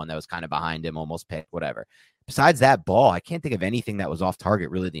horizontal one that was kind of behind him, almost picked, whatever. Besides that ball, I can't think of anything that was off target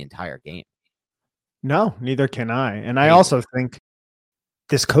really the entire game. No, neither can I. And I also think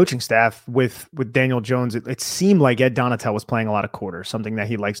this coaching staff with Daniel Jones, it seemed like Ed Donatel was playing a lot of quarters, something that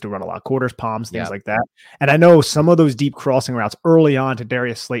he likes to run a lot. Quarters, palms, things like that. And I know some of those deep crossing routes early on to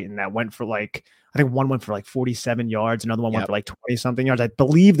Darius Slayton that went for I think one went for 47 yards. Another one went for 20 something yards. I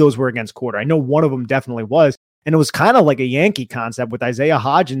believe those were against quarter. I know one of them definitely was. And it was kind of like a Yankee concept with Isaiah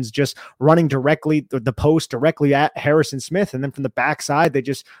Hodgins just running directly the post directly at Harrison Smith. And then from the backside, they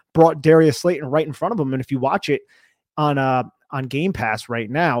just brought Darius Slayton right in front of him. And if you watch it on Game Pass right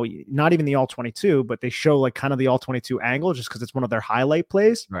now, not even the all-22, but they show kind of the all-22 angle just because it's one of their highlight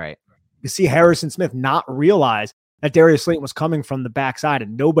plays. Right. You see Harrison Smith not realize that Darius Slayton was coming from the backside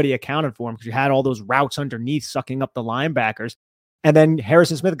and nobody accounted for him because you had all those routes underneath sucking up the linebackers. And then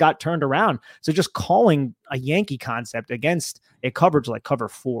Harrison Smith got turned around. So just calling a Yankee concept against a coverage like cover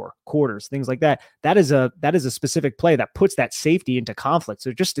 4, quarters, things like that, that is a specific play that puts that safety into conflict.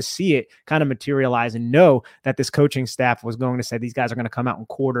 So just to see it kind of materialize and know that this coaching staff was going to say, these guys are going to come out in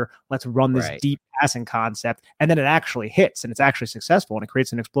quarter, let's run this deep passing concept. And then it actually hits and it's actually successful and it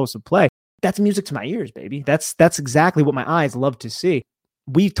creates an explosive play. That's music to my ears, baby. That's exactly what my eyes love to see.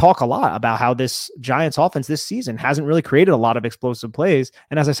 We talk a lot about how this Giants offense this season hasn't really created a lot of explosive plays.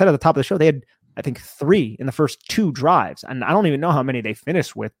 And as I said at the top of the show, they had, I think, 3 in the first 2 drives. And I don't even know how many they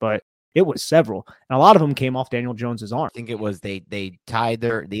finished with, but it was several. And a lot of them came off Daniel Jones's arm. I think it was they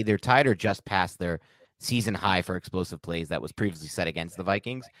either tied or just passed their season high for explosive plays that was previously set against the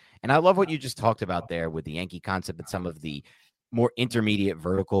Vikings. And I love what you just talked about there with the Yankee concept and some of the more intermediate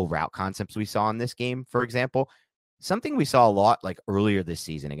vertical route concepts we saw in this game, for example. Something we saw a lot like earlier this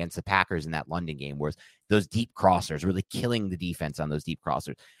season against the Packers in that London game was those deep crossers, really killing the defense on those deep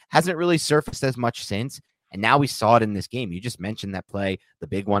crossers. Hasn't really surfaced as much since. And now we saw it in this game. You just mentioned that play, the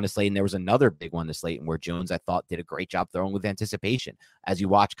big one to Slayton. There was another big one to Slayton where Jones, I thought, did a great job throwing with anticipation. As you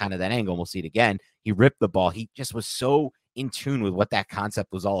watch kind of that angle, and we'll see it again, he ripped the ball. He just was so in tune with what that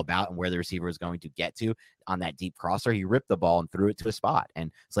concept was all about and where the receiver was going to get to on that deep crosser. He ripped the ball and threw it to a spot,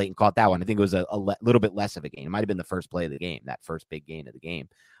 and Slayton caught that one. I think it was a little bit less of a gain. It might have been the first play of the game, that first big gain of the game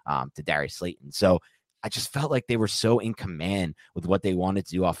to Darius Slayton. So I just felt like they were so in command with what they wanted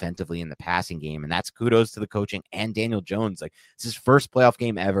to do offensively in the passing game. And that's kudos to the coaching and Daniel Jones. Like, it's his first playoff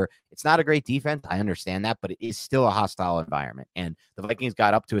game ever. It's not a great defense. I understand that, but it is still a hostile environment. And the Vikings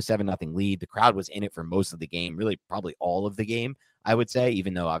got up to a 7-0 lead. The crowd was in it for most of the game, really probably all of the game, I would say,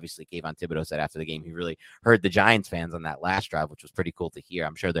 even though obviously Kayvon Thibodeau said after the game, he really heard the Giants fans on that last drive, which was pretty cool to hear.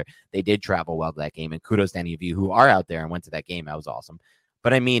 I'm sure they did travel well to that game, and kudos to any of you who are out there and went to that game. That was awesome.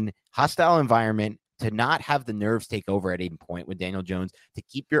 But I mean, hostile environment, to not have the nerves take over at any point with Daniel Jones, to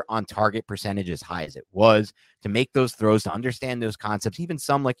keep your on-target percentage as high as it was, to make those throws, to understand those concepts, even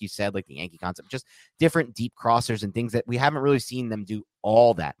some, like you said, like the Yankee concept, just different deep crossers and things that we haven't really seen them do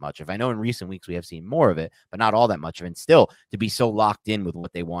all that much of. I know in recent weeks we have seen more of it, but not all that much of it. And still, to be so locked in with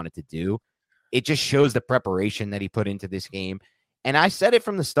what they wanted to do, it just shows the preparation that he put into this game. And I said it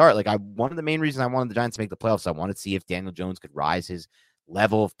from the start, like one of the main reasons I wanted the Giants to make the playoffs, I wanted to see if Daniel Jones could rise his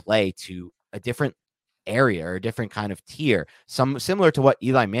level of play to a different area or a different kind of tier, similar to what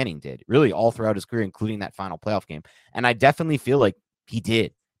Eli Manning did really all throughout his career, including that final playoff game. And I definitely feel like he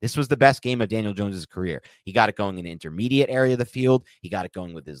did. This was the best game of Daniel Jones's career. He got it going in the intermediate area of the field. He got it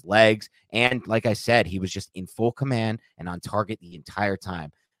going with his legs. And like I said, he was just in full command and on target the entire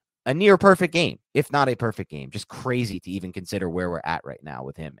time. A near perfect game, if not a perfect game. Just crazy to even consider where we're at right now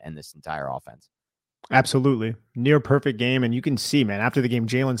with him and this entire offense. Absolutely. Near perfect game. And you can see, man, after the game,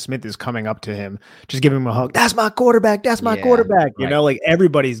 Jalen Smith is coming up to him, just giving him a hug. That's my quarterback. That's my quarterback. You know, like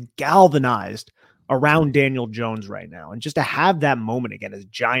everybody's galvanized around Daniel Jones right now. And just to have that moment again as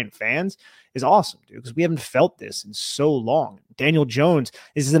Giant fans is awesome, dude, because we haven't felt this in so long. Daniel Jones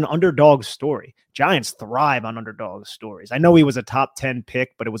is an underdog story. Giants thrive on underdog stories. I know he was a top 10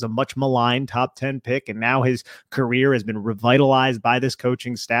 pick, but it was a much maligned top 10 pick. And now his career has been revitalized by this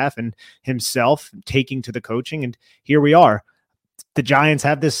coaching staff and himself taking to the coaching. And here we are. The Giants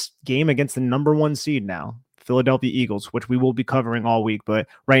have this game against the number 1 seed now, Philadelphia Eagles, which we will be covering all week. But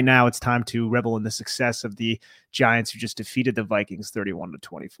right now it's time to revel in the success of the Giants, who just defeated the Vikings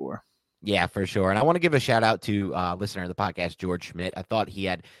 31-24. Yeah, for sure. And I want to give a shout out to listener of the podcast, George Schmidt.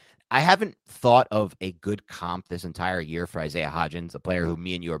 I haven't thought of a good comp this entire year for Isaiah Hodgins, a player who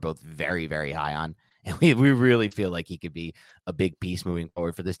me and you are both very, very high on. And we really feel like he could be a big piece moving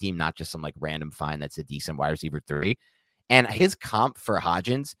forward for this team, not just some like random find that's a decent wide receiver 3. And his comp for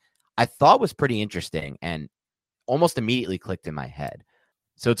Hodgins, I thought was pretty interesting and almost immediately clicked in my head.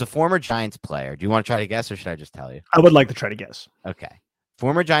 So it's a former Giants player. Do you want to try to guess or should I just tell you? I would like to try to guess. Okay.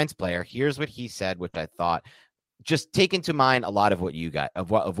 Former Giants player. Here's what he said, which I thought just take into mind a lot of what you got, of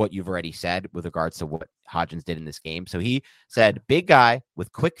what you've already said with regards to what Hodgins did in this game. So he said, big guy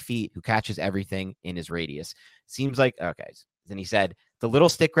with quick feet who catches everything in his radius. Seems like, okay. Then he said, the little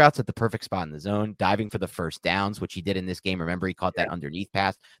stick routes at the perfect spot in the zone, diving for the first downs, which he did in this game. Remember, he caught that underneath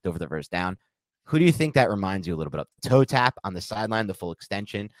pass over the first down. Who do you think that reminds you a little bit of? Toe tap on the sideline, the full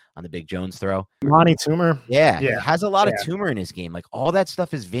extension on the big Jones throw. Lonnie Toomer. Yeah. He has a lot of Toomer in his game. Like all that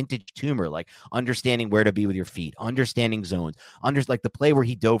stuff is vintage Toomer, like understanding where to be with your feet, understanding zones, like the play where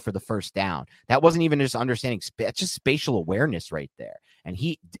he dove for the first down. That wasn't even just understanding. It's just spatial awareness right there. And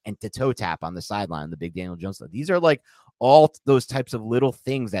to toe tap on the sideline, the big Daniel Jones. These are like all those types of little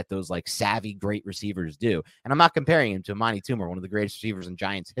things that those like savvy, great receivers do. And I'm not comparing him to Amani Toomer, one of the greatest receivers in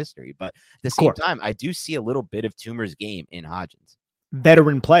Giants history, but at the same time, I do see a little bit of Toomer's game in Hodgins.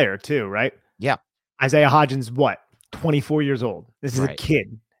 Veteran player too, right? Yeah. Isaiah Hodgins, 24 years old. This is a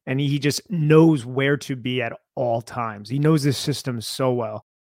kid, and he just knows where to be at all times. He knows this system so well.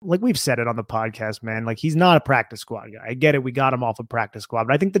 Like we've said it on the podcast, man, like he's not a practice squad guy. I get it. We got him off a practice squad,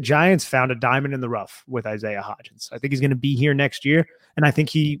 but I think the Giants found a diamond in the rough with Isaiah Hodgins. I think he's going to be here next year, and I think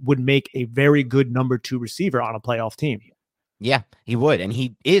he would make a very good number 2 receiver on a playoff team. Yeah, he would. And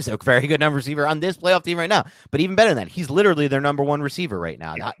he is a very good number receiver on this playoff team right now. But even better than that, he's literally their number 1 receiver right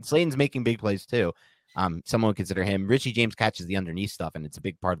now. Yeah. Slayton's making big plays too. Someone would consider him. Richie James catches the underneath stuff, and it's a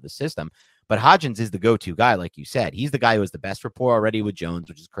big part of the system. But Hodgins is the go-to guy, like you said. He's the guy who has the best rapport already with Jones,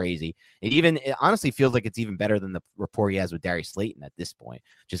 which is crazy. It honestly feels like it's even better than the rapport he has with Darius Slayton at this point,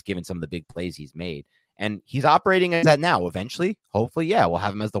 just given some of the big plays he's made. And he's operating as that now. Eventually, hopefully, we'll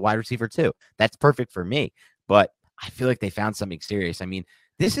have him as the wide receiver too. That's perfect for me. But I feel like they found something serious. I mean,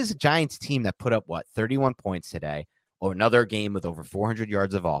 this is a Giants team that put up, 31 points today, or another game with over 400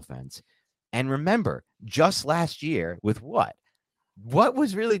 yards of offense. And remember, just last year with what? What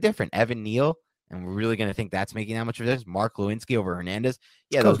was really different? Evan Neal, and we're really going to think that's making that much of this? Mark Lewinsky over Hernandez?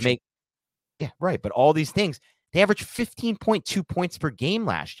 Yeah, those make – yeah, right. But all these things, they averaged 15.2 points per game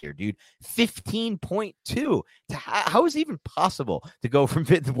last year, dude. 15.2. How is it even possible to go from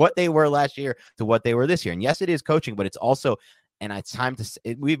what they were last year to what they were this year? And yes, it is coaching, but it's also – and it's time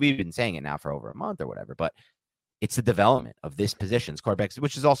to – we've been saying it now for over a month or whatever, but it's the development of this position's quarterbacks,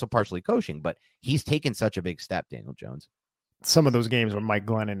 which is also partially coaching, but he's taken such a big step, Daniel Jones. Some of those games were Mike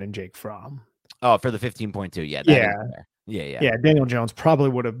Glennon and Jake Fromm. Oh, for the 15.2. Yeah. Yeah. Daniel Jones probably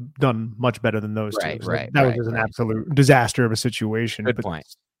would have done much better than those two. So that was just an absolute disaster of a situation. Good point.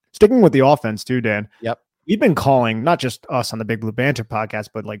 Sticking with the offense too, Dan. Yep. We've been calling, not just us on the Big Blue Banter podcast,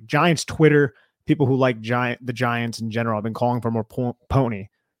 but like Giants Twitter, people who like the Giants in general have been calling for more pony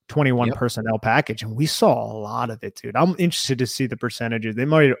 21 personnel package, and we saw a lot of it, dude. I'm interested to see the percentages. They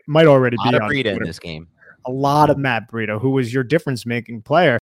might already be on Breida in this game. A lot of Matt Breida, who was your difference-making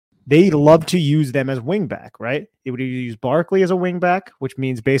player. They love to use them as wingback, right? They would use Barkley as a wingback, which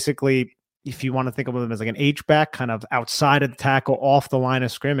means basically, if you want to think of them as like an H-back, kind of outside of the tackle, off the line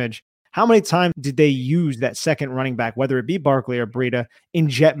of scrimmage. How many times did they use that second running back, whether it be Barkley or Breida, in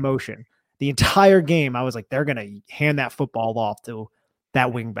jet motion? The entire game, I was like, they're going to hand that football off to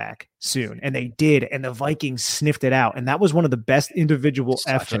that wingback soon. And they did, and the Vikings sniffed it out. And that was one of the best individual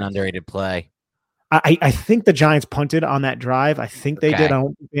efforts. Such an underrated play. I think the Giants punted on that drive. I think they did. I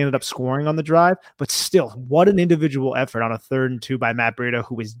don't think they ended up scoring on the drive, but still, what an individual effort on a 3rd and 2 by Matt Breida,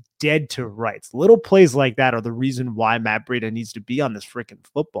 who is dead to rights. Little plays like that are the reason why Matt Breida needs to be on this freaking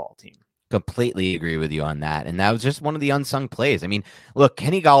football team. Completely agree with you on that. And that was just one of the unsung plays. I mean, look,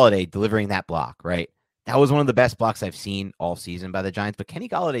 Kenny Golladay delivering that block, right? That was one of the best blocks I've seen all season by the Giants, but Kenny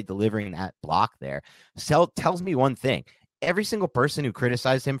Golladay delivering that block there tells me one thing. Every single person who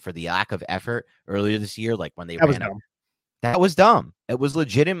criticized him for the lack of effort earlier this year, like when they ran up, that was dumb. It was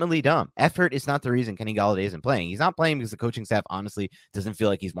legitimately dumb. Effort is not the reason Kenny Golladay isn't playing. He's not playing because the coaching staff honestly doesn't feel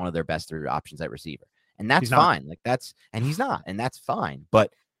like he's one of their best 3 options at receiver. And that's fine. He's not, and that's fine.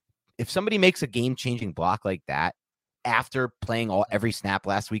 But if somebody makes a game-changing block like that after playing every snap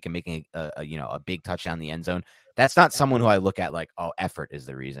last week and making a big touchdown in the end zone, that's not someone who I look at like, oh, effort is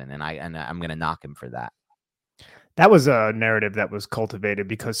the reason. And I'm going to knock him for that. That was a narrative that was cultivated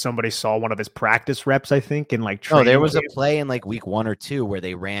because somebody saw one of his practice reps, I think, in like training. Oh, there was a play in like week 1 or 2 where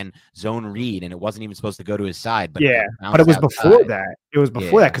they ran zone read and it wasn't even supposed to go to his side. But but it was before that. It was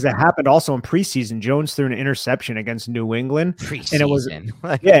before that because it happened also in preseason. Jones threw an interception against New England. Preseason. And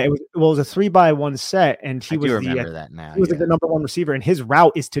it was a 3-by-1 set, and he was that now. He was like the number 1 receiver, and his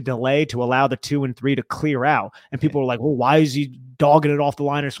route is to delay to allow the 2 and 3 to clear out. And people were like, "Well, why is he dogging it off the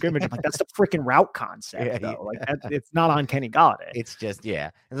line of scrimmage?" I'm like, that's the freaking route concept, though. Like it's not on Kenny Golladay. It's just,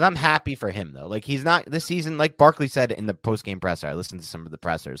 and I'm happy for him though. Like he's not this season, like Barkley said in the post-game presser. I listened to some of the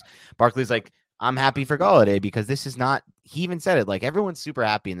pressers. Barkley's like, I'm happy for Golladay because this is not, he even said it, like everyone's super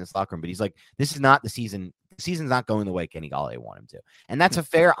happy in this locker room, but he's like, this is not the season. The season's not going the way Kenny Golladay wanted him to. And that's a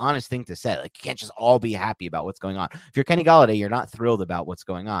fair, honest thing to say. Like, you can't just all be happy about what's going on. If you're Kenny Golladay, you're not thrilled about what's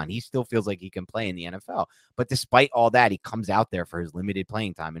going on. He still feels like he can play in the NFL. But despite all that, he comes out there for his limited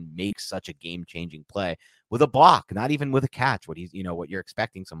playing time and makes such a game-changing play with a block, not even with a catch, what you're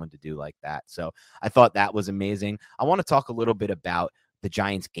expecting someone to do like that. So I thought that was amazing. I want to talk a little bit about the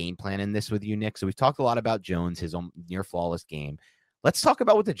Giants game plan in this with you, Nick. So we've talked a lot about Jones, his own near flawless game. Let's talk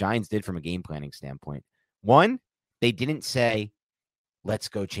about what the Giants did from a game planning standpoint. One, they didn't say, let's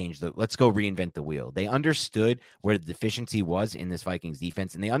go reinvent the wheel. They understood where the deficiency was in this Vikings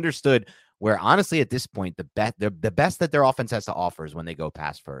defense, and they understood where, honestly, at this point, the best that their offense has to offer is when they go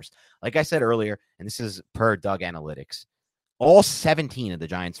pass first. Like I said earlier, and this is per Doug Analytics, all 17 of the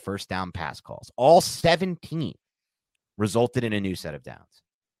Giants' first down pass calls, all 17 resulted in a new set of downs.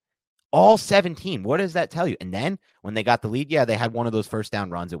 All 17. What does that tell you? And then when they got the lead, they had one of those first down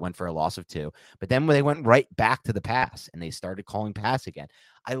runs. It went for a loss of 2. But then when they went right back to the pass and they started calling pass again.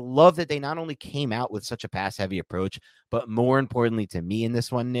 I love that they not only came out with such a pass-heavy approach, but more importantly to me in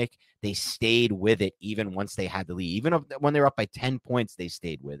this one, Nick, they stayed with it even once they had the lead. Even when they were up by 10 points, they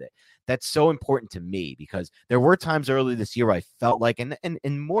stayed with it. That's so important to me because there were times early this year where I felt like,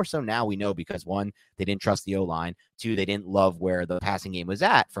 and more so now we know because 1, they didn't trust the O-line. 2, they didn't love where the passing game was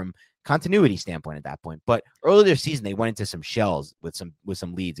at from continuity standpoint at that point. But earlier this season, they went into some shells with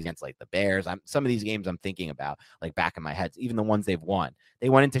some leads against like the Bears. Some of these games I'm thinking about, like back in my head, even the ones they've won, they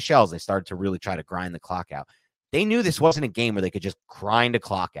went into shells. They started to really try to grind the clock out. They knew this wasn't a game where they could just grind a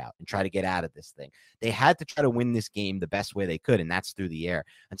clock out and try to get out of this thing. They had to try to win this game the best way they could, and that's through the air.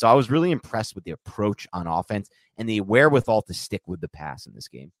 And so I was really impressed with the approach on offense and the wherewithal to stick with the pass in this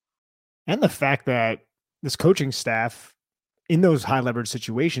game. And the fact that this coaching staff, in those high leverage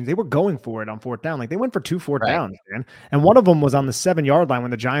situations, they were going for it on 4th down. Like they went for 2 4th downs, man. And one of them was on the 7-yard line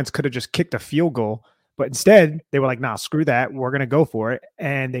when the Giants could have just kicked a field goal. But instead, they were like, nah, screw that. We're going to go for it.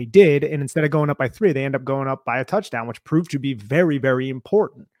 And they did. And instead of going up by 3, they end up going up by a touchdown, which proved to be very, very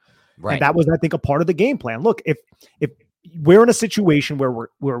important. Right. And that was, I think, a part of the game plan. Look, if we're in a situation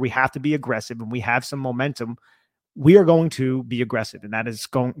where we have to be aggressive and we have some momentum, we are going to be aggressive. And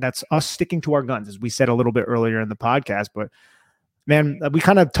that's us sticking to our guns, as we said a little bit earlier in the podcast. But man, we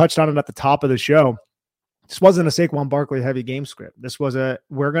kind of touched on it at the top of the show. This wasn't a Saquon Barkley heavy game script. This was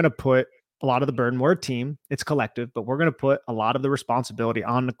we're going to put a lot of the burden. We're a team. It's collective, but we're going to put a lot of the responsibility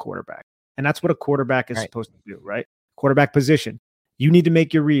on the quarterback. And that's what a quarterback is supposed to do, right? Quarterback position. You need to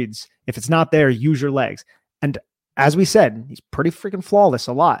make your reads. If it's not there, use your legs. And as we said, he's pretty freaking flawless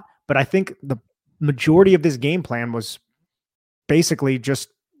a lot. But I think the majority of this game plan was basically just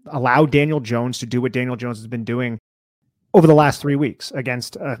allow Daniel Jones to do what Daniel Jones has been doing over the last 3 weeks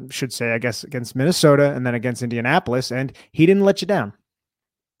against Minnesota and then against Indianapolis. And he didn't let you down.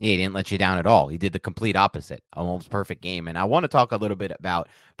 He didn't let you down at all. He did the complete opposite. Almost perfect game. And I want to talk a little bit about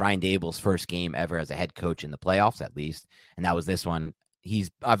Brian Daboll's first game ever as a head coach in the playoffs, at least. And that was this one. He's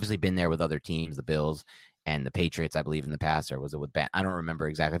obviously been there with other teams, the Bills and the Patriots, I believe, in the past. Or was it with I don't remember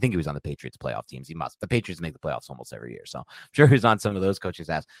exactly. I think he was on the Patriots playoff teams. He must. The Patriots make the playoffs almost every year. So I'm sure he was on some of those coaches'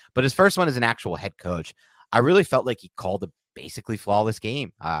 staffs. But his first one as an actual head coach, I really felt like he called a basically flawless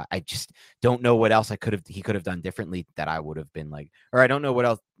game. I just don't know what else he could have done differently that I would have been like, or I don't know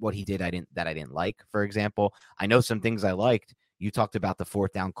what he did that I didn't like. For example, I know some things I liked. You talked about the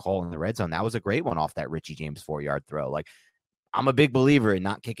 4th down call in the red zone. That was a great one off that Richie James 4-yard throw. Like, I'm a big believer in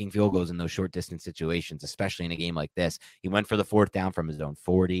not kicking field goals in those short distance situations, especially in a game like this. He went for the 4th down from his own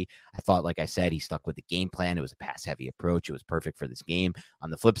 40. I thought, like I said, he stuck with the game plan. It was a pass heavy approach. It was perfect for this game.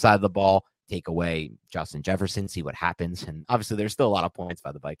 On the flip side of the ball, take away Justin Jefferson, see what happens. And obviously there's still a lot of points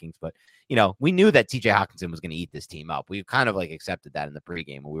by the Vikings, but we knew that TJ Hawkinson was going to eat this team up. We kind of like accepted that in the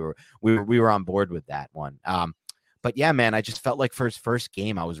pregame. We were on board with that one. But yeah, man, I just felt like for his first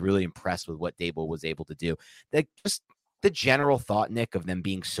game, I was really impressed with what Daboll was able to do. Just the general thought, Nick, of them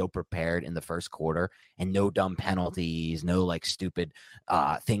being so prepared in the first quarter and no dumb penalties, no like stupid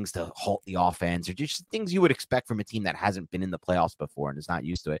things to halt the offense, or just things you would expect from a team that hasn't been in the playoffs before and is not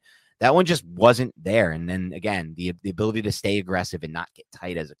used to it. That one just wasn't there. And then again, the ability to stay aggressive and not get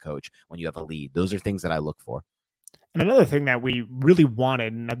tight as a coach when you have a lead. Those are things that I look for. And another thing that we really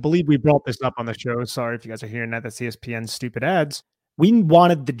wanted, and I believe we brought this up on the show. Sorry if you guys are hearing that's ESPN's stupid ads. We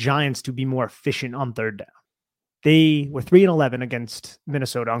wanted the Giants to be more efficient on 3rd down. They were 3-11 against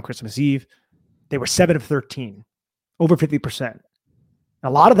Minnesota on Christmas Eve. They were 7 of 13, over 50%.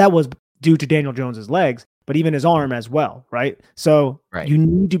 A lot of that was due to Daniel Jones's legs, but even his arm as well, right? So You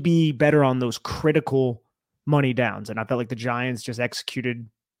need to be better on those critical money downs. And I felt like the Giants just executed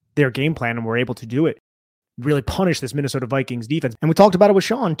their game plan and were able to do it, really punish this Minnesota Vikings defense. And we talked about it with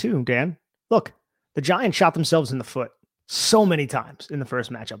Sean too, Dan. Look, the Giants shot themselves in the foot so many times in the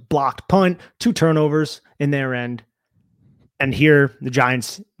first matchup. Blocked punt, 2 turnovers in their end. And here, the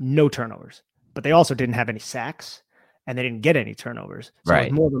Giants, no turnovers. But they also didn't have any sacks, and they didn't get any turnovers. So it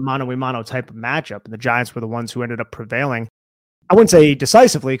was more of a mano-a-mano type of matchup, and the Giants were the ones who ended up prevailing. I wouldn't say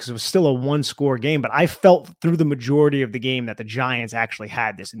decisively because it was still a 1-score game, but I felt through the majority of the game that the Giants actually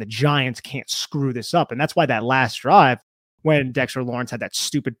had this, and the Giants can't screw this up. And that's why that last drive when Dexter Lawrence had that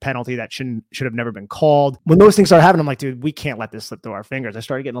stupid penalty that should have never been called. When those things started happening, I'm like, dude, we can't let this slip through our fingers. I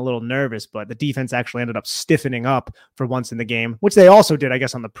started getting a little nervous, but the defense actually ended up stiffening up for once in the game, which they also did, I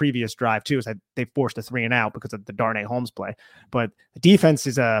guess, on the previous drive too, is that they forced a 3-and-out because of the Darnay Holmes play. But the defense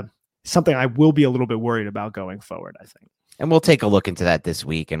is something I will be a little bit worried about going forward, I think. And we'll take a look into that this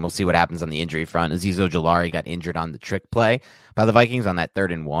week, and we'll see what happens on the injury front. Azeez Ojulari got injured on the trick play by the Vikings on that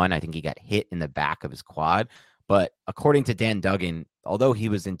 3rd and 1. I think he got hit in the back of his quad. But according to Dan Duggan, although he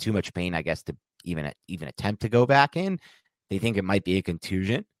was in too much pain, I guess, to even attempt to go back in, they think it might be a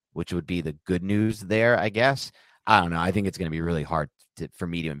contusion, which would be the good news there, I guess. I don't know. I think it's going to be really hard for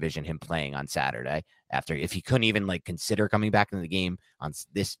me to envision him playing on Saturday if he couldn't even consider coming back into the game on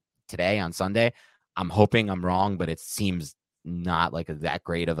today on Sunday. I'm hoping I'm wrong, but it seems not that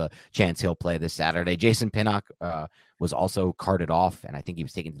great of a chance he'll play this Saturday. Jason Pinnock was also carted off, and I think he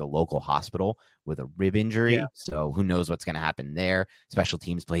was taken to the local hospital with a rib injury. Yeah. So who knows what's going to happen there. Special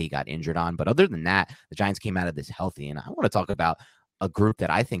teams play he got injured on. But other than that, the Giants came out of this healthy. And I want to talk about a group that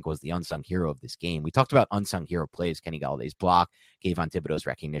I think was the unsung hero of this game. We talked about unsung hero plays. Kenny Galladay's block, Kayvon Thibodeau's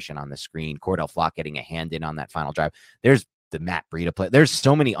recognition on the screen, Cordell Flock getting a hand in on that final drive. There's the Matt Breida play. There's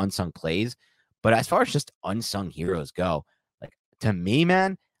so many unsung plays. But as far as just unsung heroes go, to me,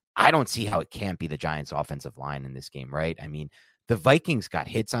 man, I don't see how it can't be the Giants' offensive line in this game, right? I mean, the Vikings got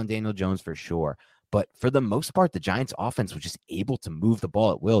hits on Daniel Jones for sure. But for the most part, the Giants' offense was just able to move the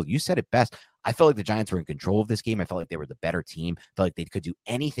ball at will. You said it best. I felt like the Giants were in control of this game. I felt like they were the better team. I felt like they could do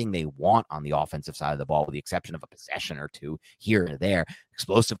anything they want on the offensive side of the ball, with the exception of a possession or two here or there.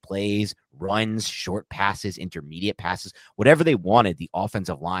 Explosive plays, runs, short passes, intermediate passes, whatever they wanted, the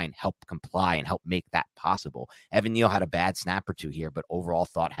offensive line helped comply and help make that possible. Evan Neal had a bad snap or two here, but overall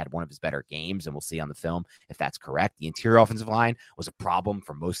thought had one of his better games, and we'll see on the film if that's correct. The interior offensive line was a problem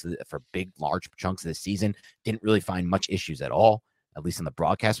for for big, large chunks of the season. Didn't really find much issues at all, at least in the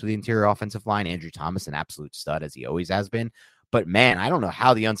broadcast with the interior offensive line. Andrew Thomas, an absolute stud, as he always has been. But, man, I don't know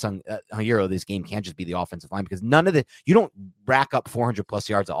how the unsung hero of this game can't just be the offensive line, because you don't rack up 400-plus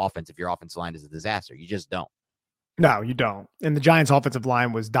yards of offense if your offensive line is a disaster. You just don't. No, you don't. And the Giants' offensive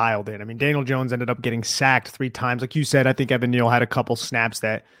line was dialed in. I mean, Daniel Jones ended up getting sacked 3 times. Like you said, I think Evan Neal had a couple snaps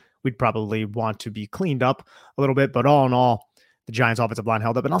that we'd probably want to be cleaned up a little bit. But all in all, the Giants' offensive line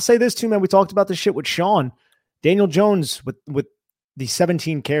held up. And I'll say this, too, man. We talked about this shit with Sean. Daniel Jones, with the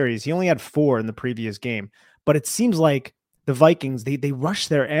 17 carries, he only had 4 in the previous game. But it seems like the Vikings, they rushed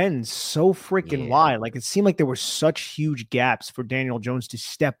their ends so freaking wide. Like, it seemed like there were such huge gaps for Daniel Jones to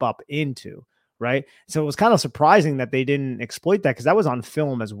step up into, right? So it was kind of surprising that they didn't exploit that, because that was on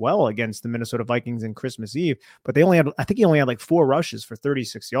film as well against the Minnesota Vikings in Christmas Eve. But I think he only had 4 rushes for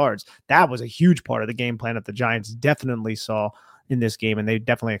 36 yards. That was a huge part of the game plan that the Giants definitely saw in this game, and they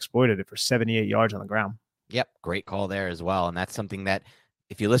definitely exploited it for 78 yards on the ground. Yep, great call there as well. And that's something that,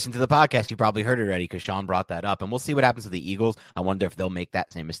 if you listen to the podcast, you probably heard it already, because Sean brought that up. And we'll see what happens to the Eagles. I wonder if they'll make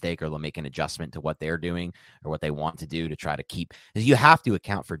that same mistake, or they'll make an adjustment to what they're doing or what they want to do to try to keep. Because you have to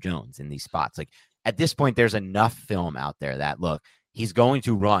account for Jones in these spots. Like, at this point, there's enough film out there that, look, he's going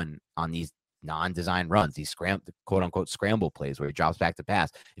to run on these non-design runs, these quote-unquote scramble plays where he drops back to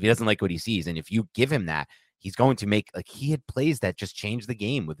pass. If he doesn't like what he sees, and if you give him that, he's going to make, he had plays that just changed the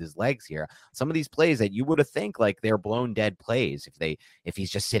game with his legs here. Some of these plays that you would have think they're blown dead plays if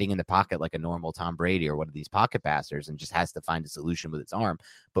he's just sitting in the pocket like a normal Tom Brady or one of these pocket passers and just has to find a solution with his arm.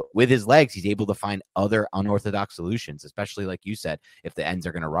 But with his legs, he's able to find other unorthodox solutions, especially like you said, if the ends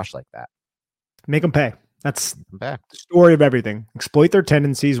are going to rush like that. Make them pay. That's the story of everything. Exploit their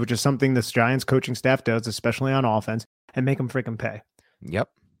tendencies, which is something this Giants coaching staff does, especially on offense, and make them freaking pay. Yep.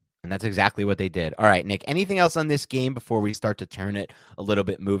 And that's exactly what they did. All right, Nick, anything else on this game before we start to turn it a little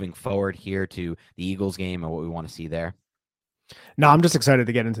bit moving forward here to the Eagles game and what we want to see there? No, I'm just excited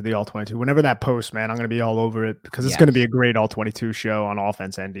to get into the All-22. Whenever that posts, man, I'm going to be all over it, because it's going to be a great All-22 show on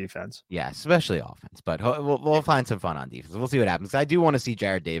offense and defense. Yeah, especially offense. But we'll find some fun on defense. We'll see what happens. I do want to see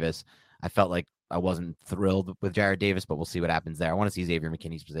Jared Davis. I felt like I wasn't thrilled with Jared Davis, but we'll see what happens there. I want to see Xavier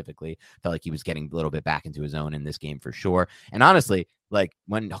McKinney specifically. Felt like he was getting a little bit back into his own in this game for sure. And honestly,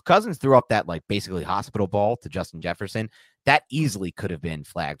 when Cousins threw up that basically hospital ball to Justin Jefferson, that easily could have been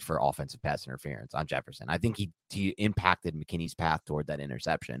flagged for offensive pass interference on Jefferson. I think he impacted McKinney's path toward that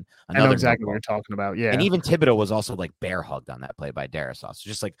interception. I know exactly what you're talking about. Yeah. And even Thibodeau was also bear hugged on that play by Darisaw. So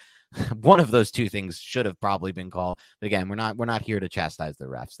just one of those two things should have probably been called. But again, we're not here to chastise the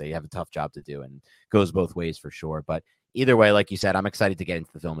refs. They have a tough job to do, and goes both ways for sure. But either way, like you said, I'm excited to get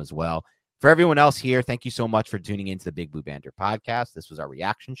into the film as well. For everyone else here, thank you so much for tuning into the Big Blue Banter podcast. This was our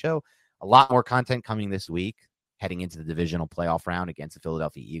reaction show. A lot more content coming this week. heading into the divisional playoff round against the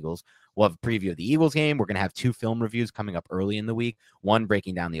Philadelphia Eagles. We'll have a preview of the Eagles game. We're going to have 2 film reviews coming up early in the week, one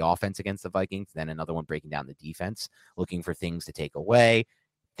breaking down the offense against the Vikings, then another one breaking down the defense, looking for things to take away,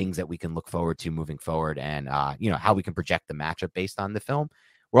 things that we can look forward to moving forward, and how we can project the matchup based on the film.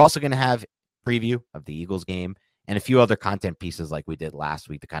 We're also going to have preview of the Eagles game and a few other content pieces like we did last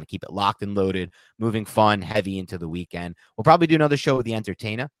week to kind of keep it locked and loaded, moving fun, heavy into the weekend. We'll probably do another show with the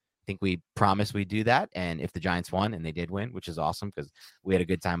entertainer. I think we promised we'd do that. And if the Giants won, and they did win, which is awesome because we had a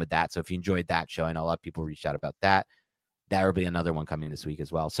good time with that. So if you enjoyed that show, I know a lot of people reached out about that. That will be another one coming this week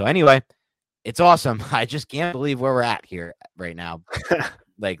as well. So anyway, it's awesome. I just can't believe where we're at here right now.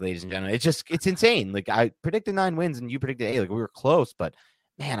 Like, ladies and gentlemen, it's insane. Like, I predicted 9 wins and you predicted 8. Like, we were close, but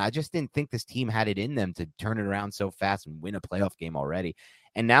man, I just didn't think this team had it in them to turn it around so fast and win a playoff game already.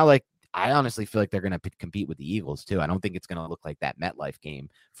 And now, like, I honestly feel like they're going to compete with the Eagles too. I don't think it's going to look like that MetLife game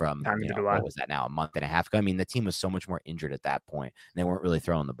from, what was that now, a month and a half ago? I mean, the team was so much more injured at that point, and they weren't really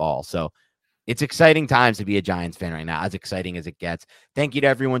throwing the ball. So it's exciting times to be a Giants fan right now, as exciting as it gets. Thank you to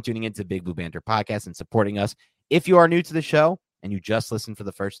everyone tuning into the Big Blue Banter podcast and supporting us. If you are new to the show and you just listened for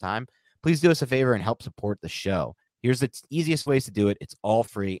the first time, please do us a favor and help support the show. Here's the easiest ways to do it. It's all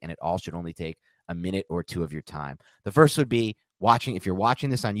free, and it all should only take a minute or 2 of your time. The first would be if you're watching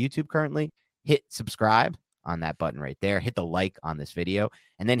this on YouTube currently, hit subscribe on that button right there. Hit the like on this video,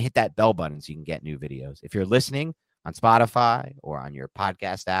 and then hit that bell button so you can get new videos. If you're listening on Spotify or on your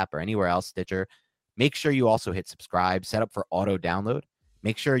podcast app or anywhere else, Stitcher, make sure you also hit subscribe, set up for auto download.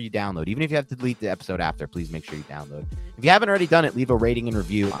 Make sure you download. Even if you have to delete the episode after, please make sure you download. If you haven't already done it, leave a rating and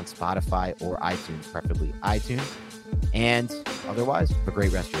review on Spotify or iTunes, preferably iTunes. And otherwise, have a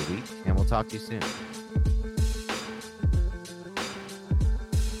great rest of your week, and we'll talk to you soon.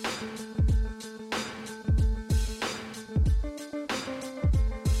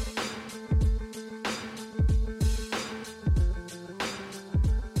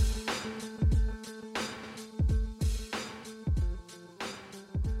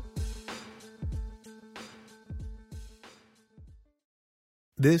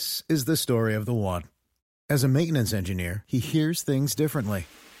 This is the story of the one. As a maintenance engineer, he hears things differently.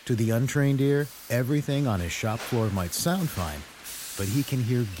 To the untrained ear, everything on his shop floor might sound fine, but he can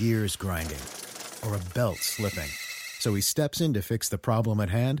hear gears grinding or a belt slipping. So he steps in to fix the problem at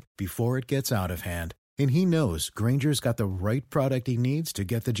hand before it gets out of hand. And he knows Grainger's got the right product he needs to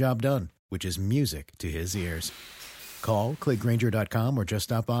get the job done, which is music to his ears. Call, click Grainger.com, or just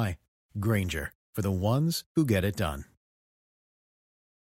stop by. Grainger, for the ones who get it done.